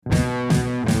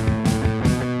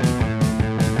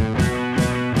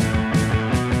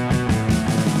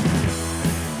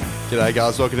G'day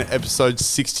guys, welcome to episode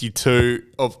 62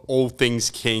 of All Things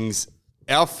Kings.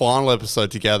 Our final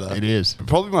episode together. It is.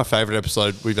 Probably my favourite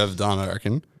episode we've ever done, I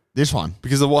recken. This one.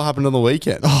 Because of what happened on the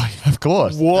weekend. Oh, of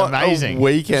course. What Amazing. a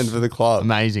weekend for the club.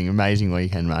 Amazing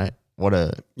weekend, mate. What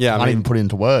a... Yeah, I can't mean- even put it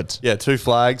into words. Yeah, 2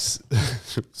 flags.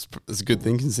 It's a good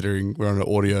thing considering we're on an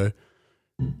audio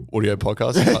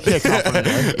podcast. Yeah,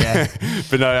 confidently. Yeah.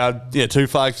 But no, 2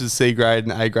 flags for C grade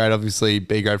and A grade, obviously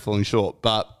B grade falling short.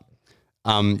 But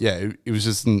it was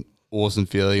just an awesome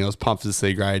feeling. I was pumped for the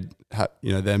C grade,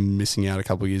 them missing out a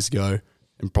couple of years ago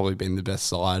and probably being the best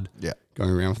side going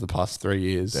around for the past 3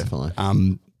 years. Definitely.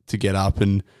 To get up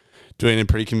and do it in a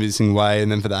pretty convincing way.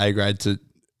 And then for the A grade to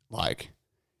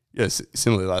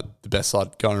similarly like the best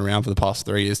side going around for the past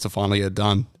 3 years to finally get it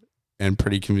done. And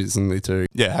pretty convincingly too.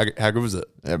 Yeah, how good was it?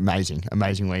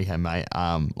 Amazing weekend, mate.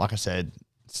 Like I said,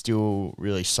 still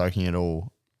really soaking it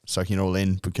all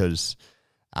in because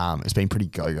it's been pretty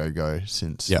go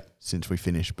since we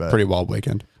finished. But Pretty wild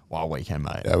weekend. wild weekend,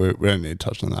 mate. Yeah, we don't need to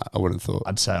touch on that. I wouldn't have thought.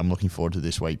 I'd say I'm looking forward to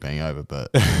this week being over,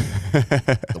 but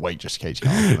the week just keeps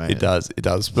going for me. It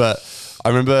does. But I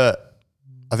remember,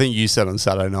 I think you said on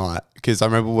Saturday night, because I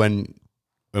remember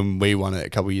when we won it a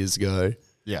couple of years ago.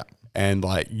 Yeah. And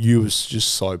like you was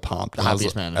just so pumped. The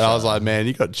happiest man. And I was like, man,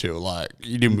 you got to chill. Like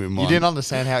you didn't win one. You didn't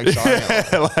understand how exciting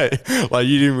it was. like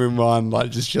you didn't win one.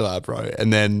 Like just chill out, bro.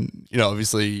 And then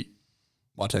obviously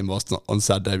my team lost on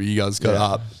Saturday, but you guys got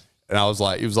up. And I was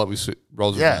like, it was like we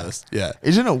rolled reversed. Yeah.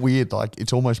 Isn't it weird? Like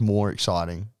it's almost more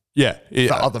exciting. Yeah.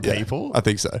 For other people. I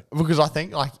think so. Because I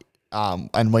think like,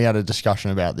 and we had a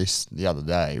discussion about this the other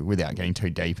day without getting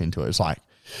too deep into it. It's like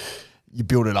you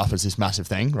build it up as this massive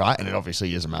thing, right? And it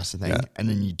obviously is a massive thing. Yeah. And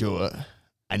then you do it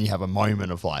and you have a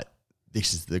moment of like,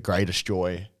 this is the greatest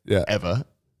joy ever.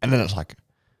 And then it's like,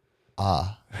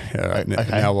 yeah, right. okay.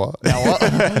 Now what? Now what?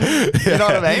 You know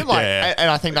what I mean? Like, Yeah. and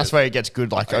I think that's where it gets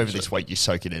good. Like over this week, you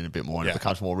soak it in a bit more and it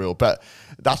becomes more real. But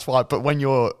that's why, but when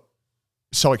you're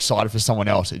so excited for someone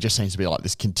else, it just seems to be like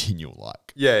this continual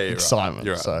like excitement.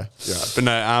 You're right. So You're right. But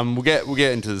no, we'll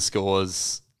get into the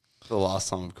scores for the last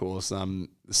time, of course.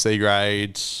 The C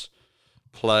grade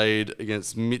played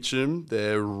against Mitcham.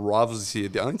 Their rivals this year,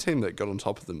 the only team that got on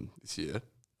top of them this year,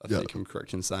 I think I'm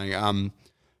correct in saying.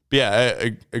 But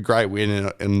yeah, a great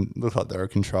win and looked like they were in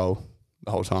control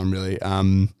the whole time, really.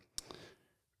 I'll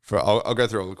go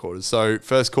through all the quarters. So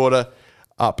first quarter,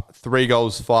 up 3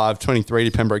 goals 5, 23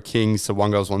 to Pembroke Kings to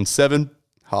 1 goals 1 7.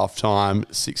 Half time,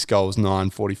 6 goals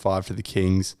 9, 45 to the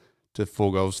Kings to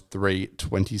 4 goals 3,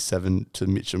 27 to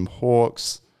Mitcham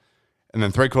Hawks. And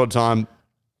then 3/4 time,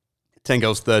 10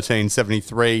 goals 13,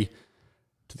 73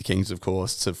 to the Kings, of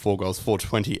course, to 4 goals 4,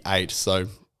 28. So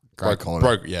great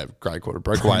quarter. Great quarter.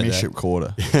 Broke away there. Premiership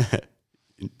quarter.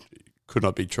 Could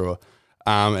not be truer.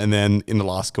 And then in the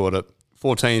last quarter,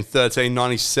 14, 13,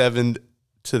 97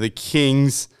 to the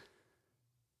Kings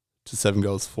to 7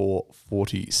 goals 4,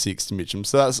 46 to Mitcham.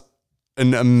 So that's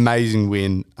an amazing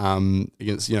win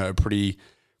against a pretty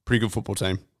good football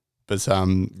team. But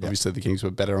obviously the Kings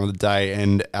were better on the day,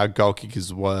 and our goal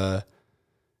kickers were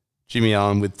Jimmy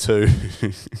Allen with 2,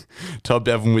 Todd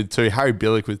Bevan with 2, Harry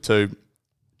Billick with 2,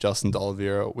 Justin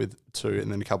D'Oliveira with 2, and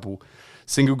then a couple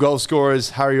single goal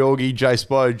scorers, Harry Augie, Jace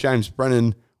Bowe, James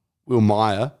Brennan, Will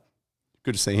Meyer.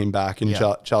 Good to see him back, and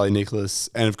Charlie Nicholas,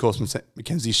 and of course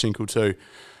Mackenzie Shinkle too.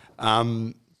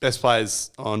 Best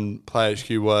players on Play HQ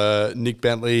were Nick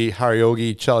Bentley, Harry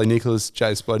Augie, Charlie Nicholas,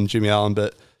 Jace Bowe, and Jimmy Allen,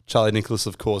 but Charlie Nicholas,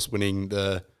 of course, winning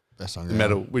the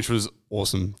medal, which was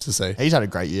awesome to see. He's had a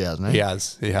great year, hasn't he? He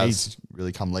has. He's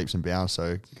really come leaps and bounds.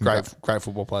 So great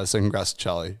football player. So congrats to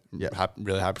Charlie. Yeah,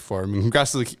 really happy for him. And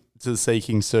congrats to the Sea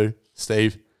Kings too,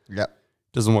 Steve. Yep.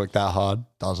 Doesn't work that hard.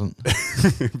 Doesn't.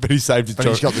 But he saved his job.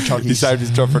 He's got the chockies. He saved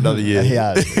his job for another year. He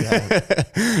has.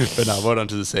 But no, well done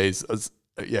to the Seas.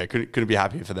 Couldn't be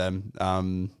happier for them.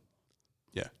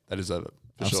 They deserve it.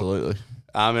 For Absolutely. Sure.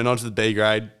 And on to the B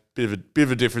grade. Bit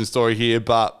of a different story here,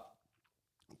 but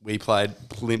we played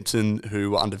Plimpton,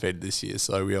 who were undefeated this year,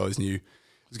 so we always knew it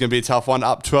was going to be a tough one.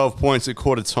 Up 12 points at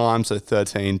quarter time, so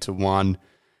 13-1.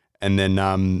 And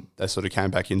then they sort of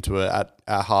came back into it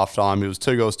at half time. It was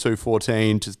 2 goals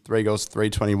 2-14 to 3 goals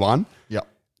 3-21. Yep.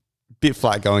 Bit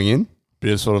flat going in, but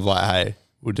it was sort of like, hey,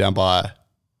 we're down by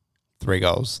 3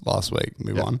 goals last week.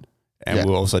 We won. And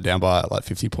we were also down by like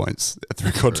 50 points at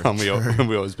 3/4 time.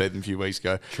 We always beat them a few weeks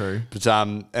ago. True. But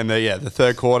the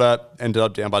third quarter ended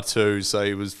up down by 2. So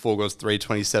it was 4 goals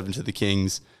 3-27 to the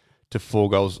Kings to 4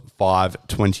 goals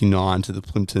 5-29 to the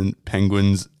Plimpton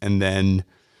Penguins. And then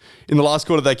in the last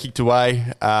quarter, they kicked away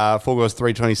 4 goals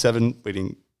 3-27. We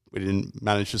didn't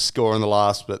manage to score in the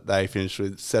last, but they finished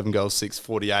with 7 goals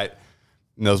 6-48.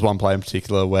 And there was one play in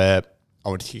particular where I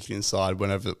would kick it inside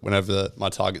whenever my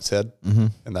target said,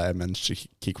 and they managed to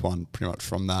kick one pretty much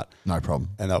from that. No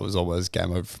problem. And that was always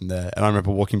game over from there. And I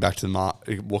remember walking back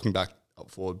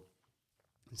up forward.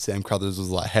 Sam Crothers was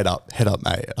like, head up,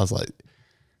 mate. I was like,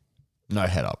 no,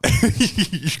 head up.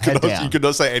 you could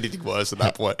not say anything worse at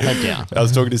that point. Head down. I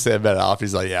was talking to Sam about it after.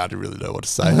 He's like, yeah, I didn't really know what to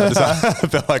say. I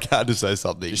felt like I had to say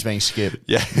something. Just being skipped.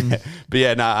 Yeah. But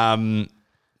yeah, no,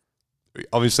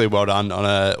 obviously well done on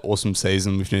an awesome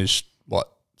season. We finished,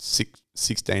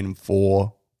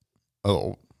 16-4,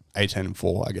 or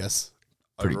 18-4, I guess.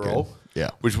 Pretty overall. good. Yeah.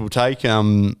 Which will take,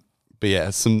 but yeah,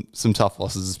 some tough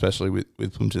losses, especially with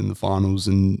Plimpton in the finals.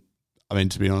 And I mean,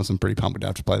 to be honest, I'm pretty pumped we'd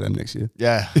have to play them next year.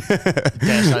 Yeah. So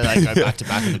they go back to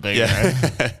back in the B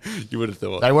grade. You would have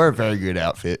thought. They were a very good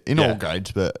outfit in all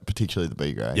grades, but particularly the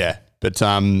B grade. Yeah. But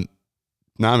no,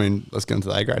 I mean, let's get into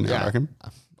the A grade now, I reckon.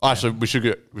 Actually, we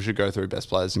should go through best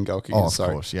players and goal kickers. Oh,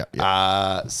 of course,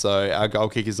 yeah. So our goal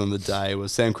kickers on the day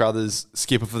was Sam Crothers,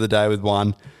 skipper for the day with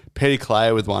 1, Peter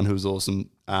Clay with 1, who was awesome,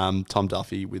 Tom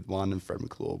Duffy with 1, and Fred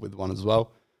McClure with 1 as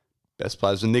well. Best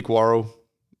players were Nick Worrell,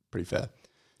 pretty fair.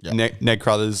 Yeah. Ned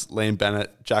Crothers, Liam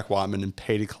Bennett, Jack Whiteman, and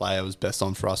Peter Clay was best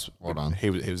on for us. Well done.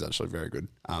 He was actually very good.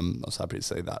 I was happy to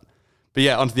see that. But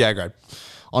yeah, onto the A grade.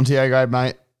 Onto the A grade,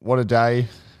 mate. What a day.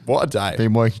 What a day.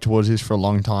 Been working towards this for a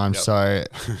long time. Yep. So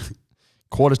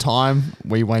quarter time,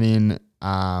 we went in,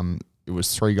 it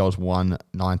was 3 goals,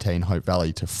 1-19 Hope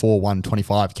Valley to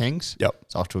 4-1-25 Kings. Yep.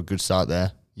 It's off to a good start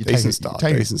there. Decent start.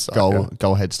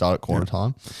 Goal ahead start at quarter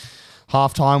time.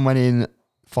 Half time went in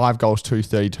 5 goals,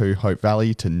 2-32 Hope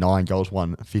Valley to 9 goals,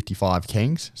 1-55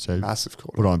 Kings. So massive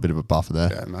quarter. Put on a bit of a buffer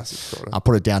there. Yeah, massive quarter. I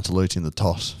put it down to Lute in the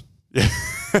toss. Yeah.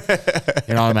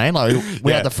 You know what I mean? Like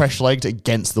we had the fresh legs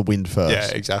against the wind first.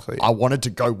 Yeah, exactly. I wanted to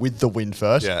go with the wind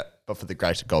first. Yeah. But for the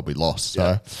grace of God, we lost.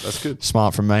 So that's good.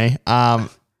 Smart from me.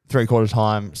 3/4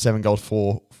 time, 7 goals,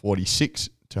 4-46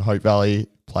 to Hope Valley.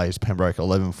 Plays Pembroke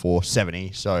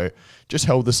 11-4-70. So just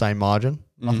held the same margin.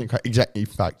 Nothing in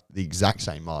fact, the exact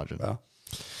same margin. Wow.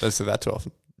 Don't say that too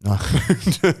often. No.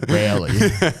 Rarely.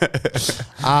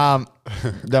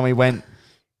 Then we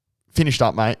finished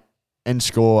up, mate, and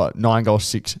score 9 goals,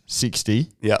 60.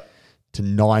 Yep. To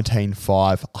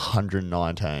 19-5,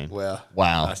 119. Wow.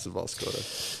 Massive last quarter.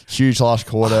 Huge last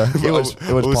quarter. It was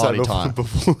party time.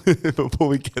 Before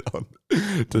we get on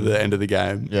to the end of the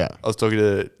game, Yeah. I was talking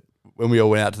to, when we all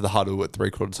went out to the huddle at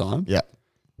 3/4 time, Yeah.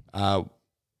 I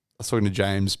was talking to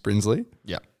James Brinsley,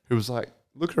 Yeah. who was like,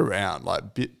 looking around, like a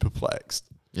bit perplexed.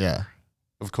 Yeah.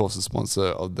 Of course, the sponsor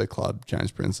of the club,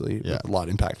 James Brinsley, Yeah. with Light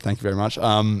Impact. Thank you very much.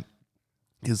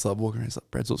 He was like walking around, he's like,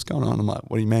 Breds, what's going on? I'm like,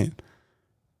 what do you mean?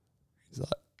 He's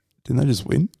like, didn't they just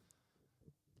win?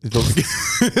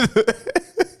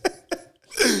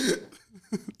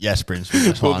 Yes, Prince.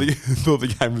 That's fine. Thought the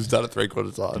game was done at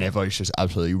 3/4 time. And Evo's just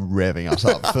absolutely revving us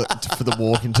up for the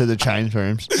walk into the change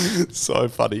rooms. So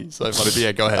funny. But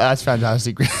yeah, go ahead. That's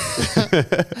fantastic.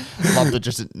 Love that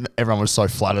just everyone was so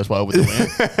flat as well with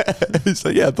the win. So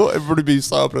yeah, I thought everybody would be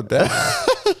so up and down.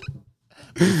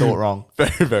 You thought wrong.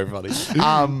 Very, very funny.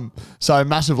 So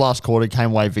massive last quarter,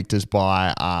 came away victors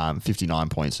by 59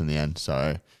 points in the end.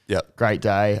 So Yep. great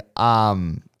day.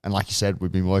 And like you said,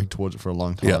 we've been working towards it for a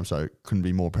long time, Yep. so couldn't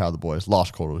be more proud of the boys.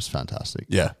 Last quarter was fantastic.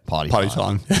 Yeah. Party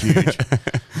time.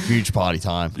 Huge party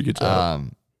time. You could tell.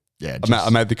 Yeah, I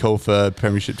made the call for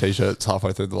Premiership T-shirts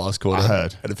halfway through the last quarter. I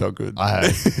heard. And it felt good. I heard.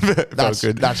 It felt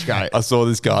good. That's great. I saw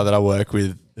this guy that I work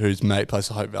with whose mate plays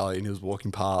for Hope Valley, and he was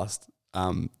walking past,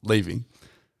 leaving.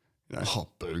 You know. Oh,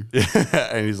 boo.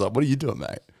 Yeah. And he's like, what are you doing,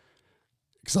 mate?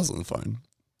 Because I was on the phone.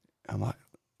 I'm like,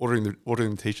 ordering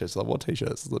the T-shirts. Like, what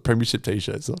T-shirts? The Premiership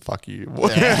T-shirts. Like, fuck you.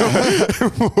 Yeah.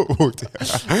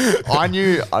 I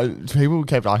knew, people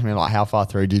kept asking me, like, how far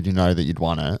through did you know that you'd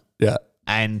won it? Yeah.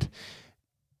 And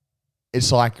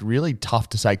it's like really tough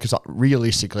to say because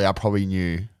realistically, I probably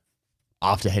knew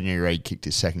after Henry Reid kicked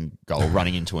his second goal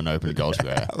running into an open goal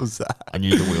square. How was that? I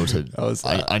knew the wheels had.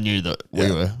 I knew that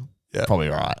we were probably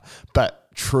right. But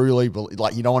truly,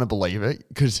 like, you don't want to believe it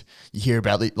because you hear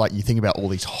about you think about all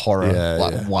these horror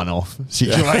one-off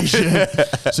situations.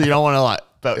 So you don't want to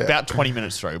But about 20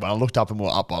 minutes through, when I looked up and we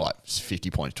were up by like 50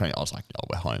 points, 20, I was like, oh,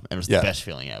 we're home. And it was the best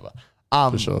feeling ever.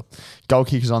 For sure. Goal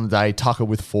kickers on the day, Tucker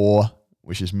with 4,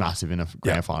 which is massive in a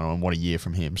grand final, and what a year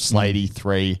from him. Slady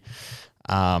 3,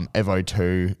 Evo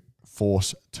 2,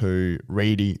 Force 2,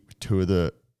 Reedy 2 of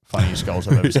the funniest goals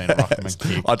I've ever seen a Ruckman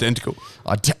kick. Identical.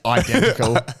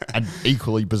 Identical and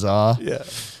equally bizarre. Yeah.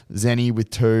 Zenny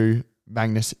with 2,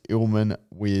 Magnus Illman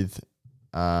with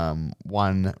 1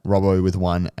 Robbo with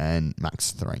 1, and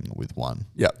Max Thring with 1.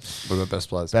 Yep. What about best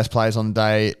players? Best players on the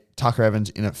day, Tucker Evans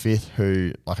in at 5th,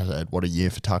 who, like I said, what a year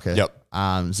for Tucker. Yep.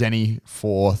 Zenny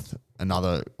 4th,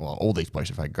 all these blokes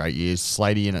have had great years.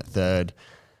 Slatey in at 3rd,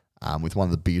 with one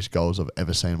of the biggest goals I've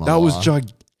ever seen in my life. That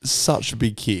was such a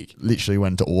big kick. Literally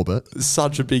went to orbit.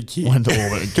 Such a big kick. Went to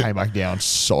orbit and came back down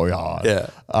so hard. Yeah.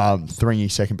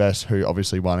 Thingy second best, who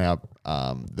obviously won our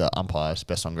the umpire's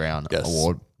best on ground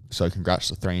award. So congrats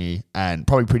to Thingy, and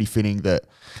probably pretty fitting that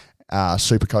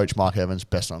super coach Mark Evans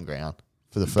best on ground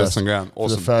for the first on ground.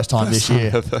 Awesome. For the first time this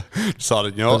year.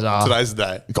 Decided, you know what, today's the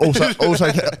day.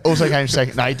 Also came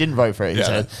second. No, he didn't vote for it. He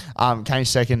said came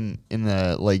second in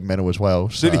the league medal as well.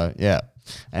 So yeah,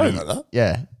 and I didn't know that.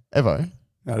 Yeah, Evo.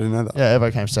 I didn't know that. Yeah,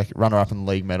 Evo came second, runner up in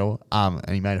the league medal. And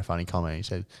he made a funny comment. He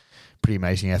said, "Pretty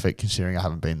amazing effort considering I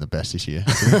haven't been the best this year."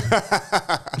 I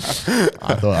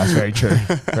thought that was very true.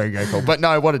 Very cool. But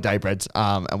no, what a day, Breds.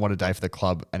 And what a day for the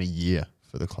club and a year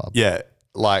for the club. Yeah,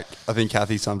 like I think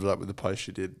Kathy summed it up with the post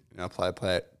she did in our player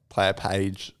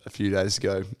page a few days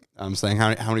ago, saying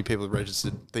how many people have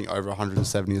registered. I think over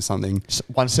 170 or something.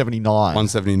 179.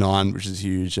 179, which is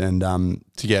huge, and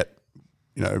to get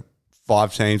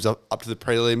 5 teams up to the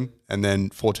prelim and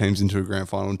then 4 teams into a grand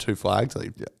final and 2 flags.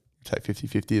 Like, take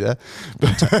 50-50 there.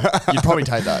 You'd probably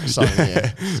take that. So.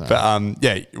 But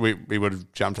we would have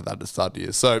jumped at that at the start of the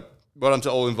year. So well done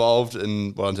to all involved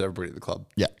and well done to everybody at the club.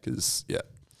 Yeah. Because,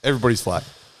 everybody's flag.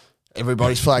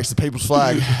 Everybody's flag's the people's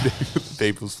flag.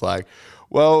 People's flag.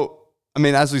 Well, I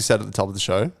mean, as we said at the top of the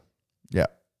show,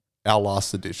 our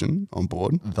last edition on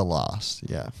board. The last,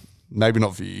 Maybe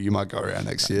not for you. You might go around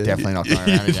next year. Definitely not going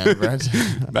around again, Brad.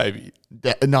 Maybe.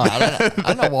 No, I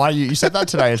don't know why you said that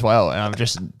today as well. And I'm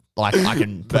just like, I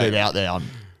can put it out there. I'm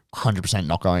 100%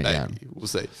 not going again. We'll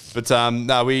see. But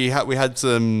no, we had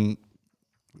some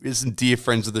dear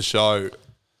friends of the show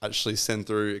actually send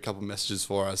through a couple of messages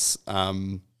for us,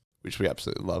 which we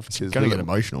absolutely love. It's going to get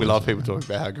emotional. We love people talking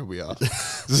about how good we are.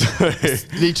 So,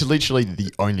 it's literally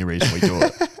the only reason we do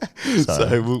it.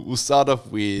 So we'll start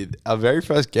off with our very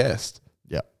first guest.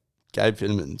 Yeah. Gabe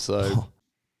Finneman. So,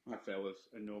 Hi fellas,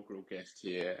 inaugural guest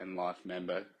here and life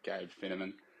member, Gabe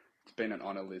Finneman. It's been an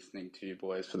honour listening to you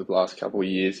boys for the last couple of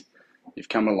years. You've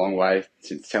come a long way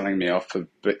since telling me off for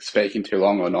speaking too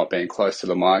long or not being close to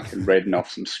the mic and reading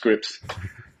off some scripts.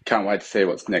 Can't wait to see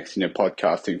what's next in your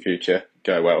podcasting future.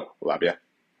 Go well. Love you.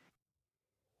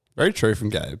 Very true from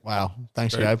Gabe. Wow.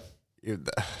 Thanks, Gabe.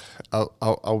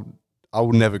 I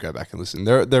will never go back and listen.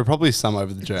 There are probably some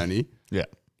over the journey. Yeah.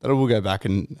 That I will go back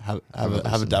and have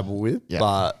a dabble with,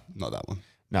 but not that one.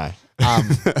 No.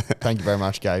 Thank you very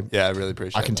much, Gabe. Yeah, I really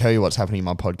appreciate it. I can tell you what's happening in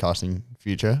my podcasting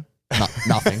future.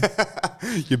 Nothing.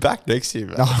 You're back next year,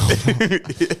 man.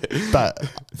 But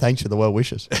thanks for the well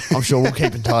wishes. I'm sure we'll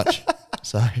keep in touch.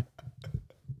 So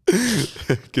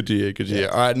good to hear.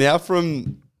 All right, now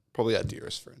from probably our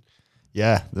dearest friend.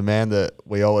 Yeah, the man that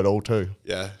we owe it all to.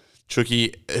 Yeah.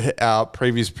 Chucky, our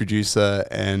previous producer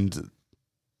and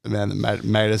the man that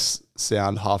made us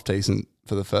sound half decent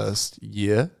for the first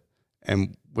year,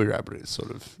 and we were able to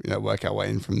sort of work our way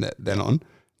in from then on.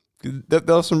 There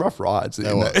were some rough rides.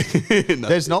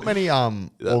 There's not many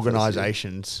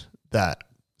organisations that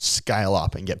scale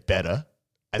up and get better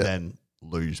and then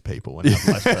lose people and have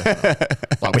less personnel.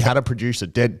 Like we had a producer,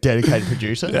 dedicated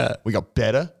producer. Yeah. We got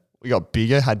better. We got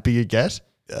bigger, had bigger guests,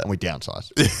 and we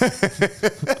downsized.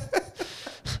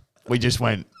 We just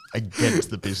went against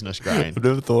the business grain. I've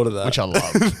never thought of that. Which I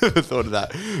love. Never thought of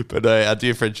that. But our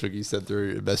dear friend Chucky sent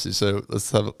through a message, so let's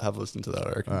have a listen to that,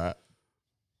 I reckon. All right.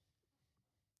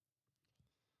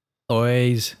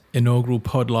 Always inaugural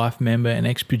Pod Life member and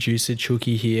ex-producer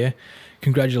Chucky here.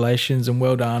 Congratulations and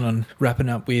well done on wrapping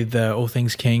up with All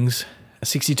Things Kings.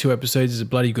 62 episodes is a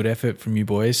bloody good effort from you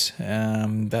boys.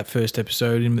 That first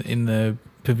episode in the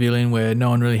pavilion where no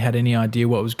one really had any idea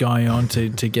what was going on to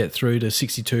get through to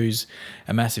 62's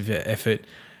a massive effort.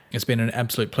 It's been an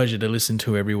absolute pleasure to listen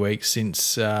to every week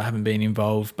since I haven't been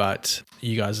involved, but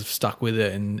you guys have stuck with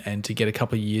it and to get a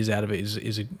couple of years out of it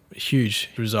is a huge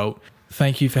result.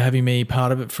 Thank you for having me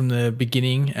part of it from the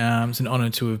beginning. It's an honour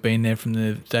to have been there from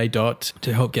the day dot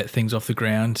to help get things off the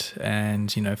ground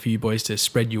and, for you boys to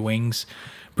spread your wings.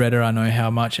 Bretta, I know how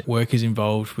much work is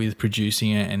involved with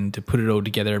producing it, and to put it all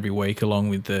together every week along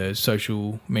with the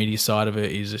social media side of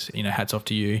it is, hats off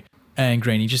to you. And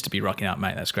Greenie, just to be rocking out,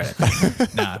 mate. That's great.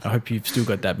 Nah, I hope you've still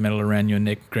got that medal around your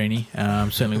neck, Greenie.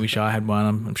 Certainly wish I had one.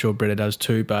 I'm sure Bretta does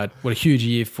too. But what a huge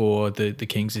year for the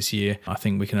Kings this year. I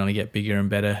think we can only get bigger and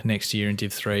better next year in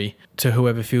Div 3. To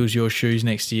whoever fills your shoes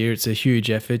next year, it's a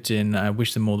huge effort, and I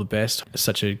wish them all the best. It's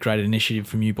such a great initiative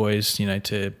from you boys, you know,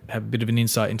 to have a bit of an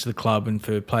insight into the club and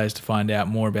for players to find out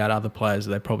more about other players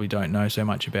that they probably don't know so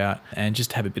much about, and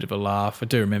just have a bit of a laugh. I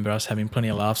do remember us having plenty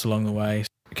of laughs along the way.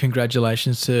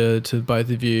 Congratulations to both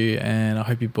of you, and I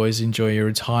hope you boys enjoy your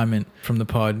retirement from the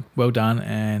pod. Well done,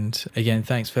 and again,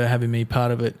 thanks for having me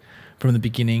part of it from the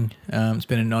beginning. It's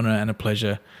been an honour and a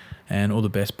pleasure, and all the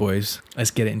best, boys.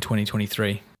 Let's get it in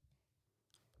 2023.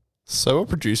 So well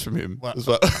produced from him. Is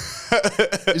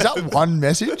that one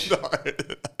message? No.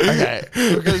 Okay,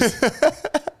 because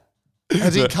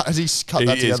has he cut that together? He's cut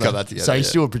that together. So he's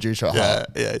still a producer at heart.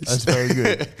 Yeah. That's very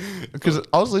good. Because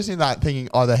I was listening to that thinking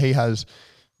either he has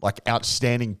like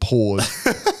outstanding pause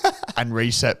and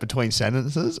reset between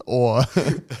sentences, or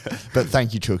but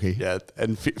thank you, Chucky. Yeah,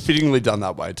 and fittingly done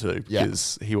that way too,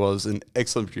 because he was an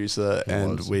excellent producer,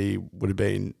 we would have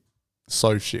been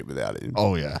so shit without him.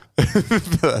 Oh yeah,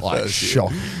 like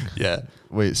shocking. Yeah.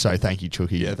 So thank you,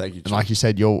 Chucky. Yeah, thank you, Chucky. And like you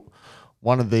said, you're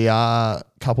one of the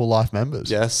couple life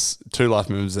members. Yes, 2 life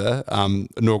members there.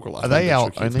 Inaugural life. Are they our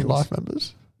only life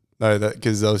members? No,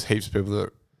 because there was heaps of people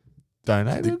that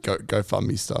donated go fund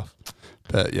me stuff.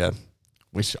 But yeah,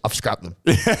 I've scrapped them.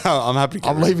 Yeah, I'm happy.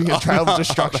 I'm leaving a trail of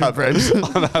destruction, friends.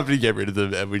 I'm happy to get rid of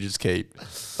them, and we just keep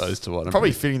those to one.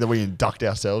 Probably fitting that we induct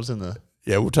ourselves in the.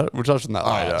 Yeah, we'll touch on that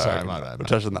later. Sorry, my bad. We'll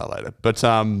touch on that later. But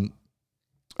all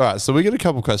right, so we got a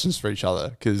couple questions for each other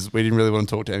because we didn't really want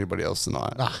to talk to anybody else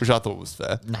tonight, which I thought was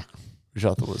fair. I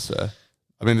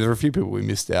mean, there are a few people we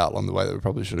missed out along the way that we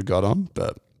probably should have got on,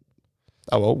 but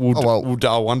we'll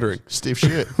die wondering. Stiff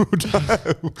shit. We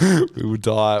will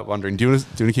die wondering. Do you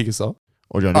want to kick us off?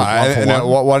 Or do you want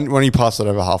why don't you pass it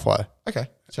over halfway? Okay,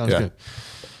 sounds good.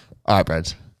 All right,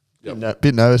 Brads. Yep.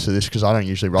 Bit nervous for this because I don't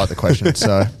usually write the questions,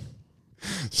 so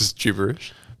it's just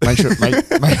gibberish. Make sure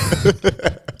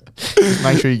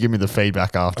you give me the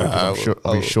feedback after. I'll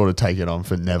be sure to take it on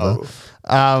for never.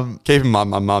 Keep in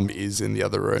mind, my mum is in the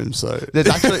other room, so there's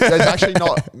actually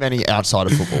not many outside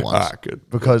of football ones. Good.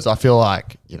 Because I feel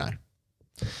like it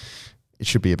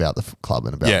should be about the club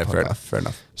and about the podcast. Fair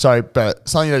enough. So, but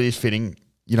something that is fitting.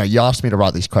 You asked me to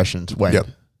write these questions when? Yep.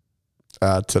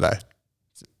 Today.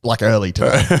 Like early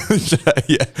today.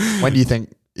 Yeah. When do you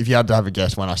think? If you had to have a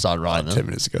guess when I started writing them. 10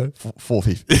 minutes ago.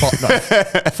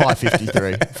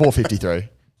 5:53. 4:53.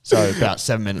 So about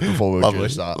 7 minutes before we were due to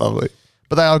start. Lovely.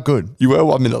 But they are good. You were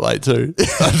 1 minute late too.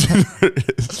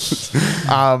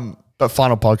 But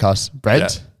final podcast,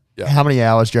 Brad. Yeah. How many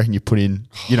hours do you reckon you put in,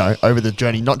 over the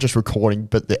journey, not just recording,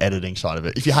 but the editing side of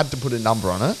it? If you had to put a number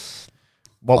on it,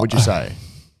 what would you say?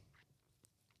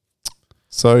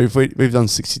 So if we've done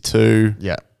 62.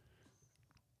 Yeah.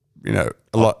 A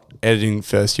lot. Editing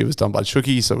first year was done by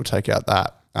Chucky, so we'll take out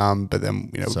that. But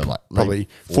then, so probably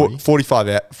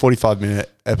 45-minute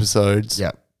episodes.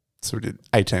 Yeah. So we did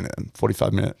 18 of them,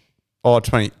 45-minute.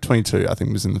 22 I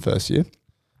think was in the first year.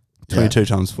 22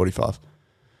 times 45.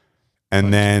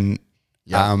 And then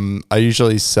I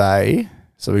usually say,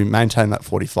 so we maintain that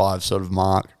 45 sort of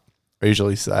mark. I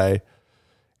usually say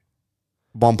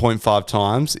 1.5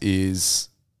 times is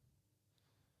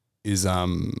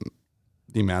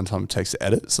the amount of time it takes to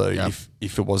edit. So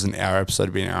if it was an hour episode,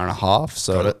 it'd be an hour and a half.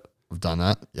 So got it. We've done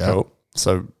that. Yeah. Cool.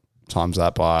 So times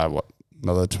that by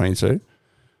another 22?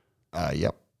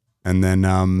 Yep. And then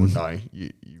no,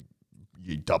 you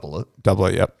double it. Double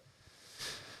it, yep.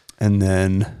 And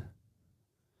then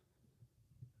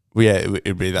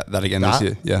it'd be that again this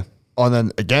year. Yeah. Oh, and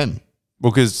then again.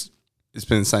 Well, because it's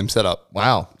been the same setup.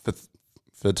 Wow.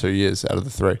 For 2 years out of the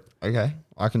 3. Okay.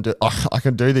 I can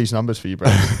do these numbers for you,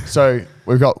 bro. So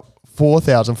we've got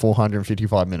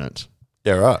 4,455 minutes.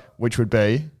 Yeah, right. Which would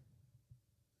be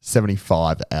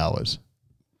 75 hours.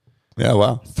 Yeah,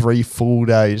 wow. 3 full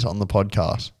days on the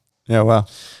podcast. Yeah, wow.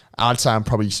 I'd say I'm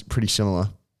probably pretty similar.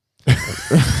 To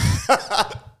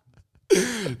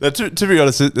be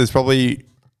honest, there's probably,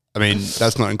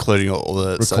 that's not including all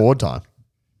the record time.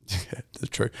 Yeah, that's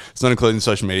true. It's not including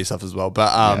social media stuff as well,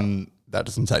 but that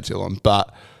doesn't take too long.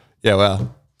 But yeah, wow,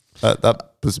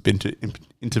 that was a bit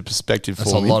into perspective for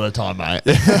me. That's a lot of time, mate.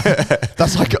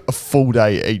 That's like a full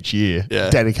day each year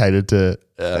dedicated to.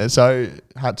 Yeah. So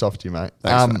hats off to you, mate.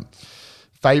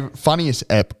 Thanks, funniest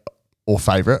ep or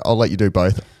favorite? I'll let you do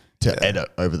both to edit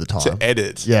over the time. To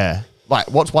edit, yeah. Like,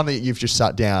 what's one that you've just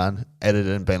sat down,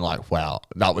 edited, and been like, wow,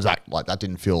 that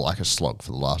didn't feel like a slog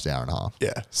for the last hour and a half.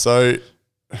 Yeah. So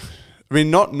I mean,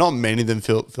 not many of them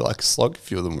feel like a slog. A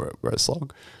few of them were a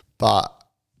slog, but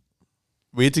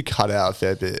we had to cut out a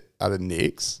fair bit out of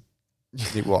Nick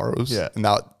Worrells. Yeah. And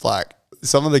that, like,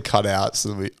 some of the cutouts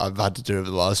that I've had to do over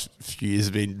the last few years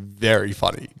have been very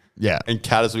funny. Yeah. And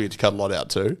Catters, we had to cut a lot out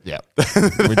too. Yeah.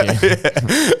 We did.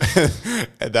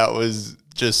 And that was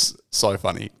just so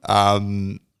funny.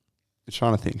 I'm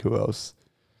trying to think who else.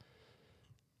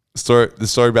 The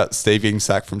story about Steve getting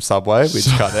sacked from Subway, which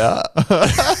cut out.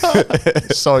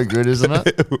 So good, isn't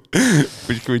it?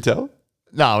 Which can we tell?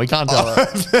 No, we can't tell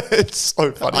it. It's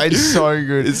so funny. It's so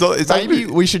good. It's Maybe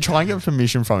we should try and get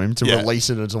permission from him to release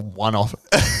it as a one-off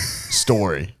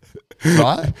story.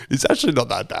 Right? It's actually not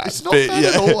that bad. It's not bad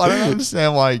at all. I don't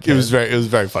understand why. It was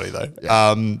very funny though.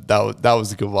 Yeah. That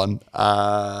was a good one.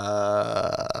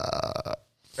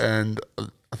 And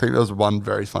I think there was one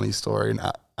very funny story in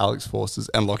Alex Forster's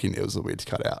and Lockie Neal's that we had to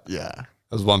cut out. Yeah. There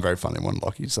was one very funny one,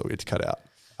 Lockie, so we had to cut out.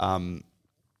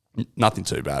 Nothing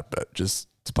too bad, but just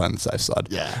to play on the safe side.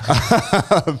 Yeah.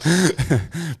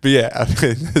 But yeah, I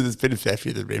mean, there's been a fair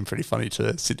few that have been pretty funny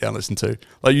to sit down and listen to.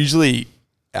 Like usually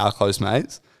our close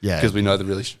mates, because we know the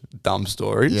really dumb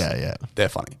stories. Yeah. They're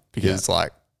funny because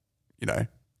like, you know,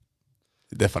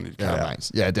 they're funny to cut out.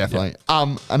 Mates. Yeah, definitely.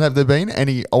 Yeah. And have there been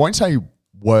any, I won't say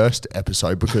worst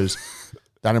episode because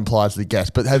that implies the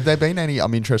guest, but have there been any,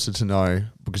 I'm interested to know,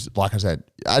 because like I said,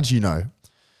 as you know,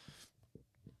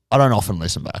 I don't often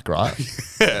listen back, right?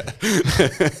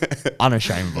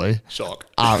 Unashamedly. Shock.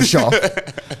 Shock.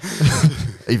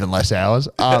 Even less hours.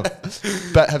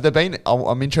 But have there been,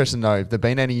 I'm interested to know, have there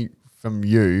been any from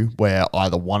you where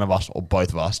either one of us or both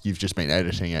of us, you've just been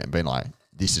editing it and been like,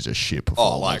 this is a shit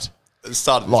performance? Oh, like, at the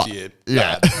start of this year,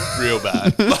 bad, real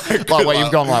bad. Like where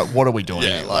you've gone like, what are we doing?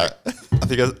 Yeah, like,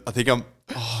 I think I'm,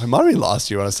 it might have been last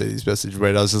year when I see these messages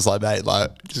where I was just like, mate, like,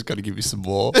 just got to give me some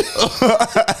more.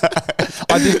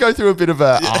 I did go through a bit of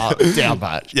a down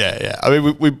patch. Yeah. I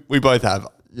mean, we both have.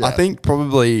 Yeah. I think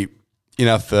probably in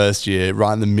our first year,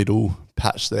 right in the middle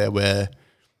patch there where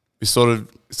we sort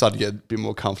of started to get a bit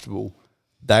more comfortable,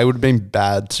 they would have been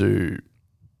bad to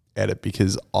edit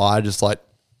because I just like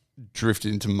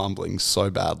drifted into mumbling so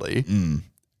badly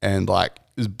and like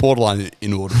it was borderline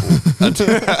inaudible at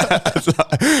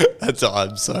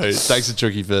times. So thanks to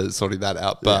Chucky for sorting that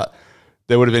out. But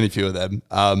there would have been a few of them.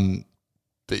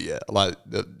 But yeah, like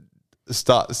the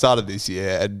start of this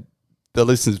year and the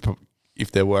listeners,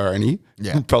 if there were any,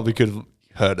 probably could have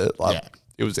heard it. Like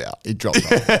it was out. It dropped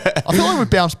off. I feel like we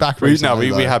bounced back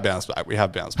recently. We have bounced back. We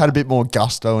have bounced back. Had a bit more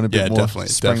gusto and a bit more definitely,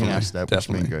 spring in our step, which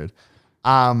has been good.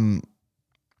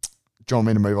 Do you want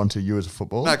me to move on to you as a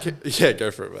footballer? Yeah,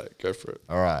 go for it, mate. Go for it.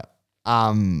 All right.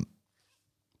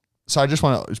 So I just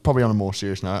want to, it's probably on a more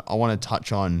serious note, I want to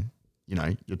touch on, you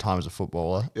know, your time as a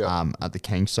footballer at the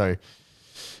Kings. So,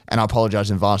 and I apologise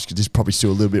in advance because this is probably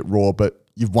still a little bit raw, but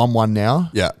you've won one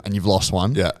now and you've lost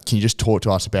one. Yeah. Can you just talk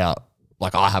to us about,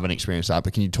 like I haven't experienced that,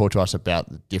 but can you talk to us about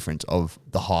the difference of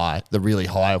the really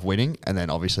high of winning and then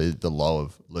obviously the low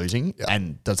of losing? Yeah.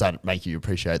 And does that make you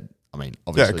appreciate, I mean,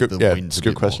 obviously the wins? It's a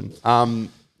good question.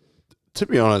 To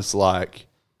be honest, like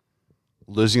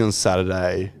losing on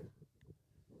Saturday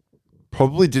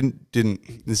probably didn't,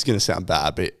 this is going to sound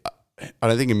bad, but I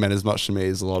don't think it meant as much to me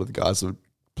as a lot of the guys that were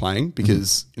playing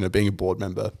because, you know, being a board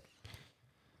member,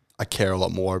 I care a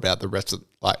lot more about the rest of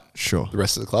the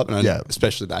rest of the club, and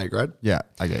especially the A grade. Yeah,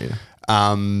 I get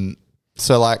you.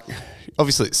 So like,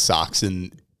 obviously it sucks,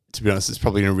 and to be honest, it's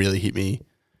probably going to really hit me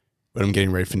when I'm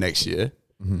getting ready for next year.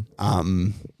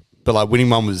 But like winning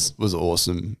one was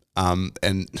awesome,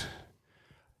 and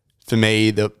for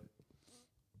me,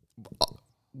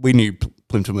 we knew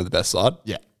Plimpton were the best side.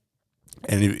 Yeah,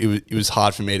 and it was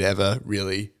hard for me to ever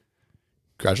really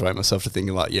graduate myself to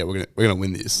thinking like, yeah, we're gonna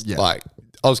win this. Yeah. Like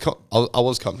I was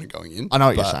confident going in. I know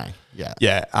what you're saying. Yeah.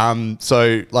 Yeah.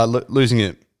 So like losing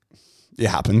it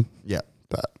happened. Yeah.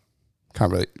 But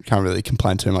can't really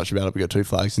complain too much about it. We got 2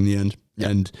 flags in the end. Yeah.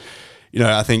 And you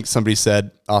know, I think somebody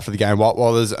said after the game,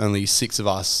 while there's only 6 of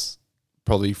us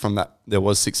probably there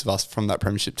was 6 of us from that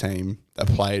premiership team that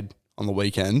played on the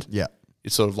weekend. Yeah.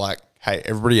 It's sort of like, hey,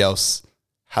 everybody else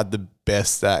had the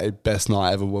best day, best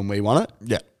night ever when we won it.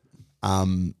 Yeah.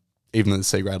 Even though the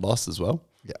C grade lost as well.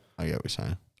 Yeah, I get what you're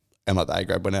saying. And like the A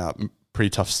grade went out, pretty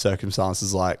tough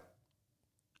circumstances. Like,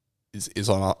 is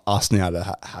on us now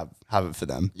to have it for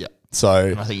them. Yeah. So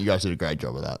and I think you guys did a great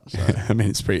job of that. So. I mean,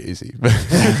 it's pretty easy.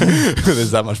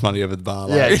 There's that much money over the bar.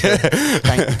 Like.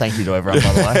 Thank you to everyone,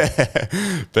 by the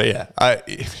way. But yeah,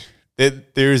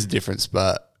 there is a difference.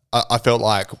 But I felt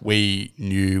like we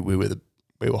knew we were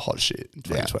hot shit in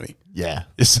 2020. Yeah.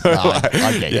 So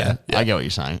I get you. I get what you're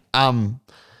saying.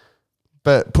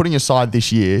 But putting aside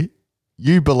this year,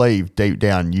 you believe deep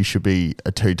down you should be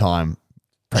a 2-time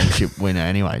premiership winner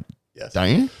anyway, Yes.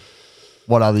 don't you?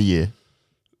 What other year?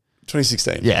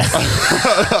 2016. Yeah.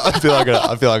 I feel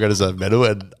like I deserve a medal,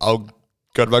 and I'll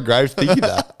go to my grave thinking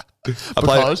that.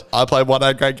 I played one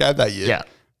great game that year. Yeah.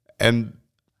 And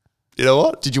you know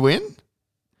what? Did you win?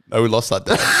 No, we lost that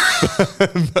day.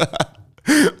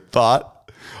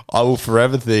 But I will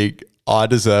forever think I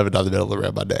deserve another medal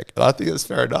around my neck. And I think that's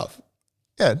fair enough.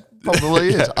 Yeah, probably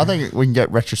is. I think we can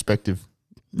get retrospective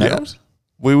medals. Yeah.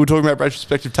 We were talking about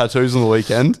retrospective tattoos on the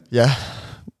weekend. Yeah.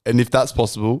 And if that's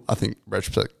possible, I think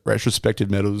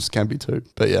retrospective medals can be too.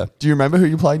 But yeah. Do you remember who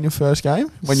you played in your first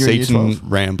game when you were in year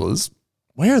 12? Ramblers.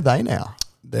 Where are they now?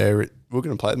 We're going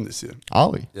to play them this year.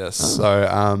 Are we? Yes. Oh. So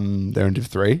they're in Div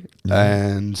 3. Yeah.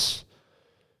 And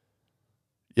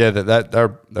yeah,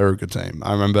 they're a good team.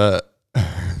 I remember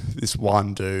this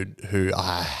one dude who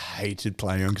I hated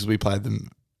playing on because we played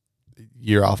them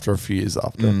a few years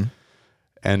after.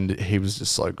 And he was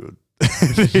just so good.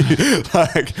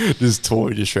 Like, just tore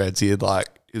me to shreds. He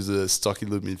was a stocky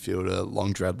little midfielder,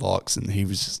 long dreadlocks, and he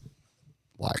was just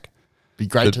like... Be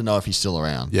great to know if he's still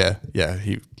around. Yeah.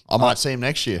 I might see him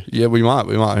next year. Yeah, we might.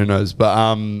 Who knows?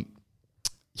 But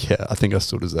yeah, I think I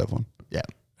still deserve one. Yeah.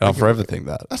 And I'll forever think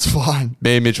that. That's fine.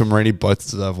 Me and Mitchell Marini both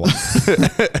deserve one.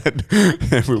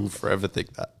 and we will forever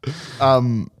think that.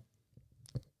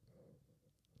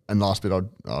 And last bit, I'll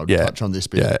touch on this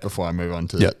bit before I move on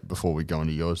to before we go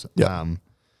into yours. Yeah.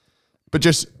 But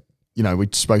just, we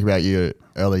spoke about your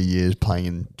early years playing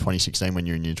in 2016 when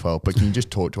you were in year 12, but can you just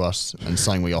talk to us, and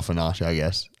something we often ask you, I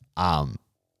guess,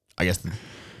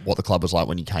 what the club was like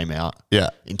when you came out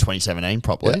in 2017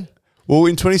 properly? Yeah. Well,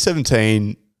 in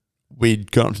 2017,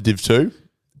 we'd gone up to Div 2,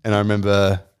 and I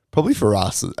remember probably for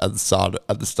us at the start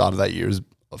of that year, it was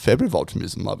a fair bit of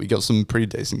optimism. Like, we got some pretty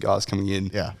decent guys coming in.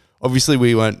 Yeah. Obviously,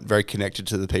 we weren't very connected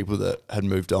to the people that had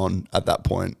moved on at that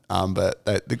point, but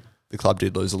the club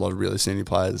did lose a lot of really senior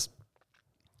players.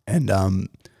 And in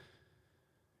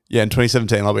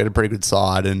 2017, we had a pretty good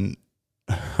side, and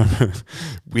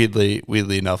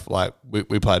weirdly enough,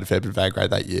 we played a fair bit of A grade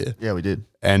that year. Yeah, we did.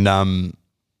 And I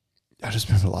just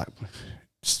remember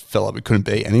just felt like we couldn't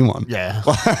beat anyone. Yeah,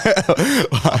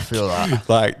 I feel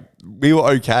that. We were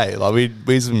okay. We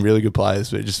had some really good players,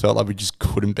 but it just felt like we just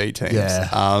couldn't beat teams.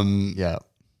 Yeah.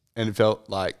 And it felt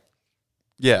like,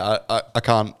 I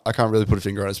can't really put a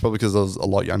finger on it. It's probably because I was a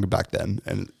lot younger back then,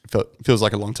 and it feels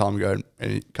like a long time ago,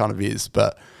 and it kind of is.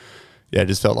 But yeah, it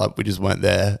just felt like we just weren't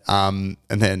there. And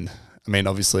then,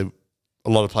 obviously, a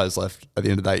lot of players left at the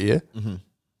end of that year. Mm-hmm.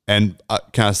 And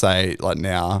can I say,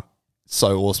 now,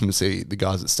 so awesome to see the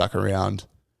guys that stuck around.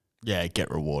 Yeah, get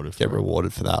rewarded for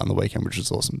that on the weekend, which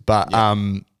was awesome. But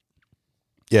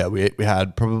we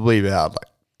had probably about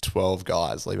 12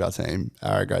 guys leave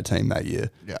our grade team that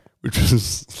year. Yeah, which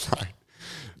was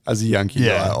as a young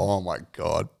kid, oh my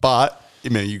god! But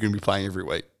you're going to be playing every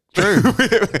week. True,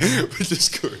 which is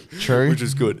good. Which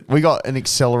is good. We got an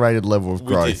accelerated level of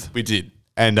growth. We did,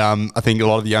 and I think a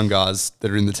lot of the young guys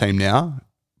that are in the team now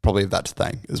probably have that to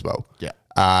thank as well. Yeah.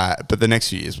 But the next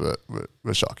few years were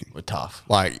shocking. We're tough.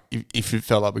 If it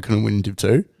felt like we couldn't win in Div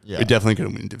 2, we definitely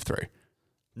couldn't win in Div 3.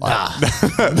 Amen.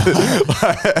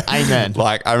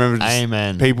 I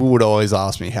remember people would always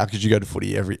ask me, how could you go to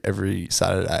footy every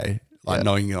Saturday,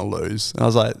 knowing you're going to lose? And I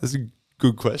was like, that's a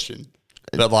good question.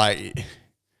 But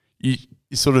you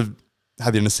sort of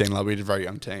had the understanding, we had a very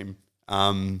young team.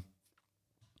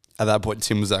 At that point,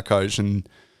 Tim was our coach, and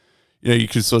you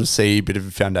could sort of see a bit of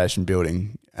a foundation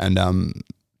building, and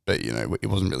but it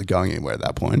wasn't really going anywhere at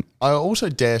that point. I also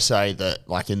dare say that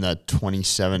in the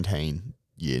 2017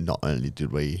 year, not only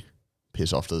did we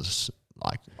piss off this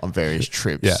on various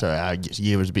trips, so our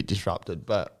year was a bit disrupted,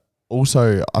 but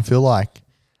also I feel I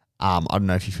don't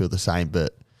know if you feel the same,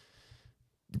 but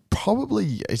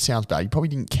probably, it sounds bad, you probably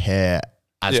didn't care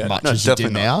as much as you do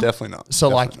now. Definitely not. So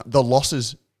the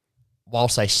losses,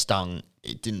 whilst they stung,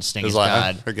 it didn't sting as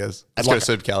bad. I guess. Let's go to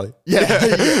Super Cali. Yeah,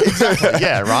 exactly.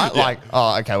 Yeah, right?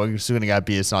 Okay, we're still going to go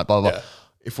beer tonight, blah, blah, blah. Yeah.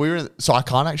 If we were, so I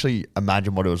can't actually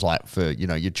imagine what it was like for,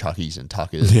 your Chuckies and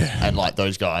Tuckers and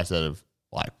those guys that have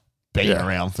been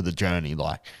around for the journey.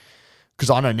 Because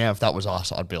I know now if that was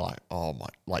us, I'd be like, oh my,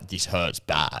 this hurts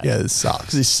bad. Yeah, this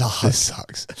sucks. This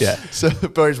sucks. Yeah. So,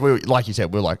 but like you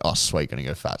said, we're like, oh, sweet, going to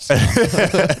go fat.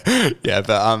 Yeah,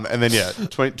 but, and then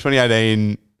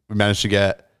 2018, we managed to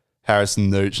get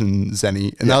Harrison, Nooch, and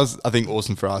Zenny. And that was, I think,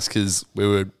 awesome for us because we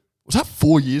were... Was that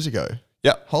 4 years ago?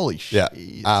 Yeah. Holy shit.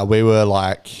 Yeah. We were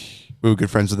good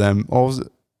friends with them. Or was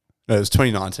it? No, it was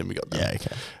 2019 we got them. Yeah,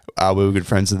 okay. We were good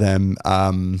friends with them.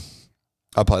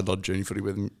 I played a lot of junior footy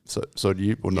with him, so did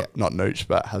you. Well, not Nooch,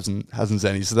 but hasn't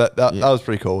any. So that was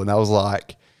pretty cool. And that was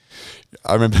like,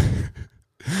 I remember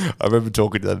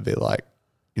talking to them and be like,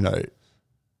 you know,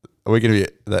 are we going to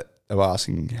be that? They were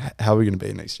asking, how are we going to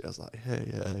be next year? I was like,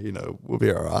 yeah, you know, we'll be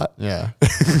all right. Yeah.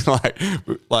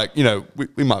 like, you know,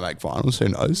 we might make finals. Who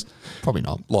knows? Probably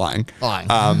not. Lying.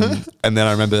 And then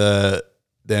I remember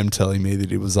them telling me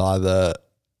that it was either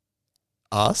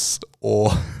us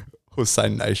or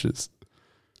St. Ignatius,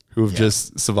 who have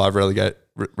just survived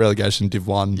relegation Div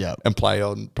 1 and play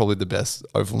on probably the best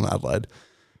oval in Adelaide.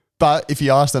 But if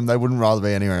you ask them, they wouldn't rather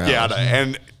be anywhere else. Yeah, I know.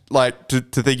 And like to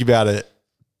think about it,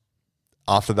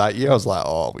 after that year, I was like,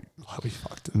 oh, we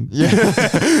fucked them. Yeah.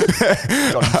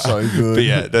 Got him so good. But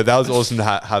yeah, that was awesome to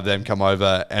have them come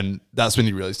over. And that's when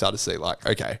you really start to see like,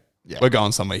 okay, we're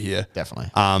going somewhere here.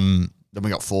 Definitely. Then we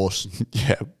got Force.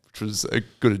 Yeah, which was a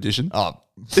good addition. Oh,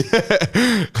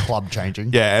 club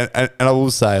changing. Yeah, and I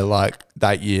will say like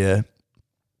that year,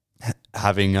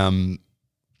 having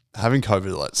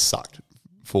COVID like sucked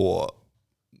for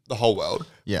the whole world.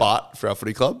 Yeah. But for our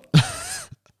footy club,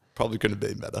 probably couldn't have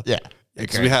been better. Yeah.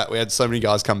 Because we had so many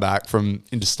guys come back from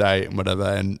interstate and whatever,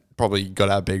 and probably got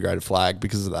our B grade flag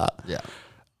because of that. Yeah.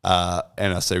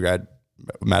 And our C grade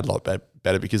made a lot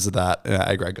better because of that. And our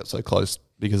A grade got so close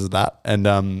because of that. And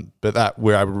but that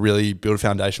we're able to really build a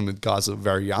foundation with guys that are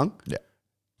very young. Yeah.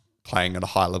 Playing at a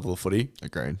high level of footy.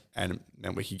 Agreed. And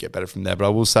then we could get better from there. But I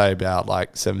will say about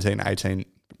like 17, 18,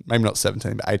 maybe not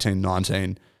 17, but 18,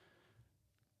 19,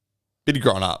 bit of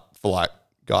growing up for like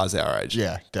guys our age.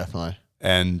 Yeah, definitely.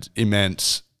 And it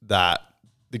meant that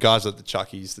the guys like the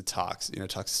Chuckies, the Tucks, you know,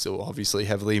 Tucks is still obviously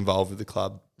heavily involved with the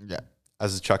club. Yeah.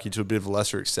 As a Chuckie to a bit of a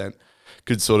lesser extent,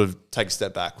 could sort of take a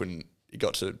step back when it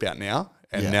got to about now.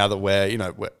 And now that we're, you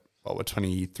know, we're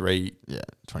 23. Yeah,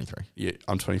 23. Yeah,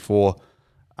 I'm 24.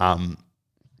 Able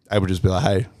to just be like,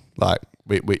 hey, like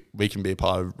we can be a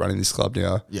part of running this club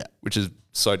now. Yeah. Which is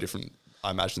so different, I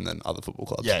imagine, than other football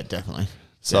clubs. Yeah, definitely.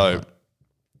 So definitely.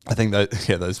 I think that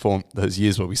those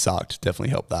years where we sucked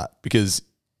definitely helped that because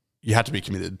you had to be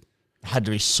committed. Had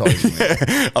to be so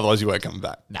committed. Otherwise you weren't coming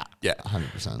back. Nah. Yeah.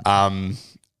 100%.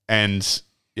 And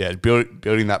yeah,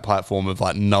 building that platform of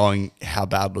like knowing how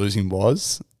bad losing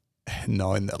was and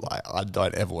knowing that like I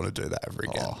don't ever want to do that ever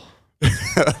again.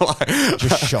 Like,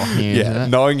 just shocking. Yeah.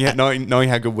 Knowing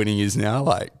how good winning is now,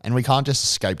 like, and we can't just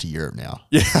escape to Europe now.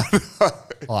 Yeah.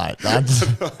 Like that's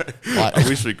like, I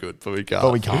wish we could, but we can't.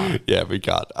 But we can't. Yeah, we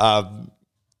can't.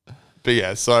 But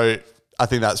yeah, so I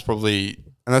think that's probably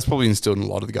instilled in a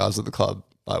lot of the guys at the club.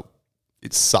 Like,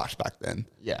 it sucked back then.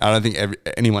 Yeah. I don't think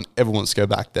anyone ever wants to go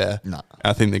back there. No. And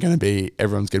I think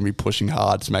everyone's going to be pushing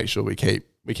hard to make sure we keep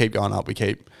going up. We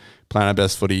keep playing our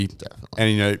best footy. Definitely.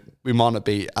 And, you know, we might not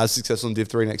be as successful in Div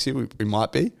 3 next year. We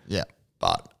might be. Yeah.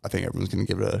 But I think everyone's going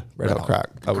to give it a red hot crack.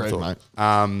 I would have thought.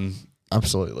 Mate.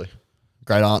 Absolutely.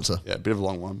 Great answer. Yeah, a bit of a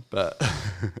long one, but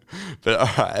all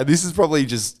right. This is probably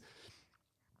just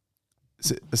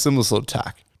a similar sort of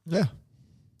tack. Yeah.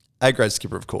 A grade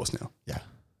skipper, of course, now. Yeah.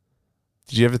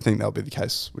 Did you ever think that would be the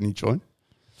case when you joined?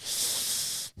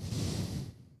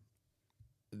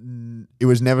 It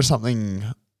was never something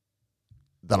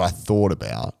that I thought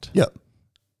about. Yep.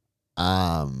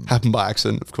 Happened by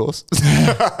accident, of course.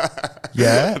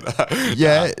 Yeah.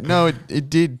 Yeah. No, it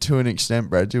did to an extent,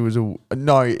 Brad. It was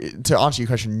no, to answer your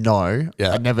question, no.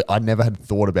 Yeah. I never had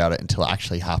thought about it until it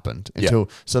actually happened.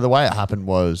 So the way it happened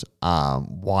was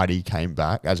Whitey came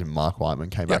back, as in Mark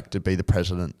Whiteman came back to be the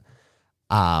president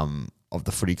of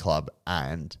the footy club,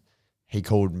 and he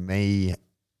called me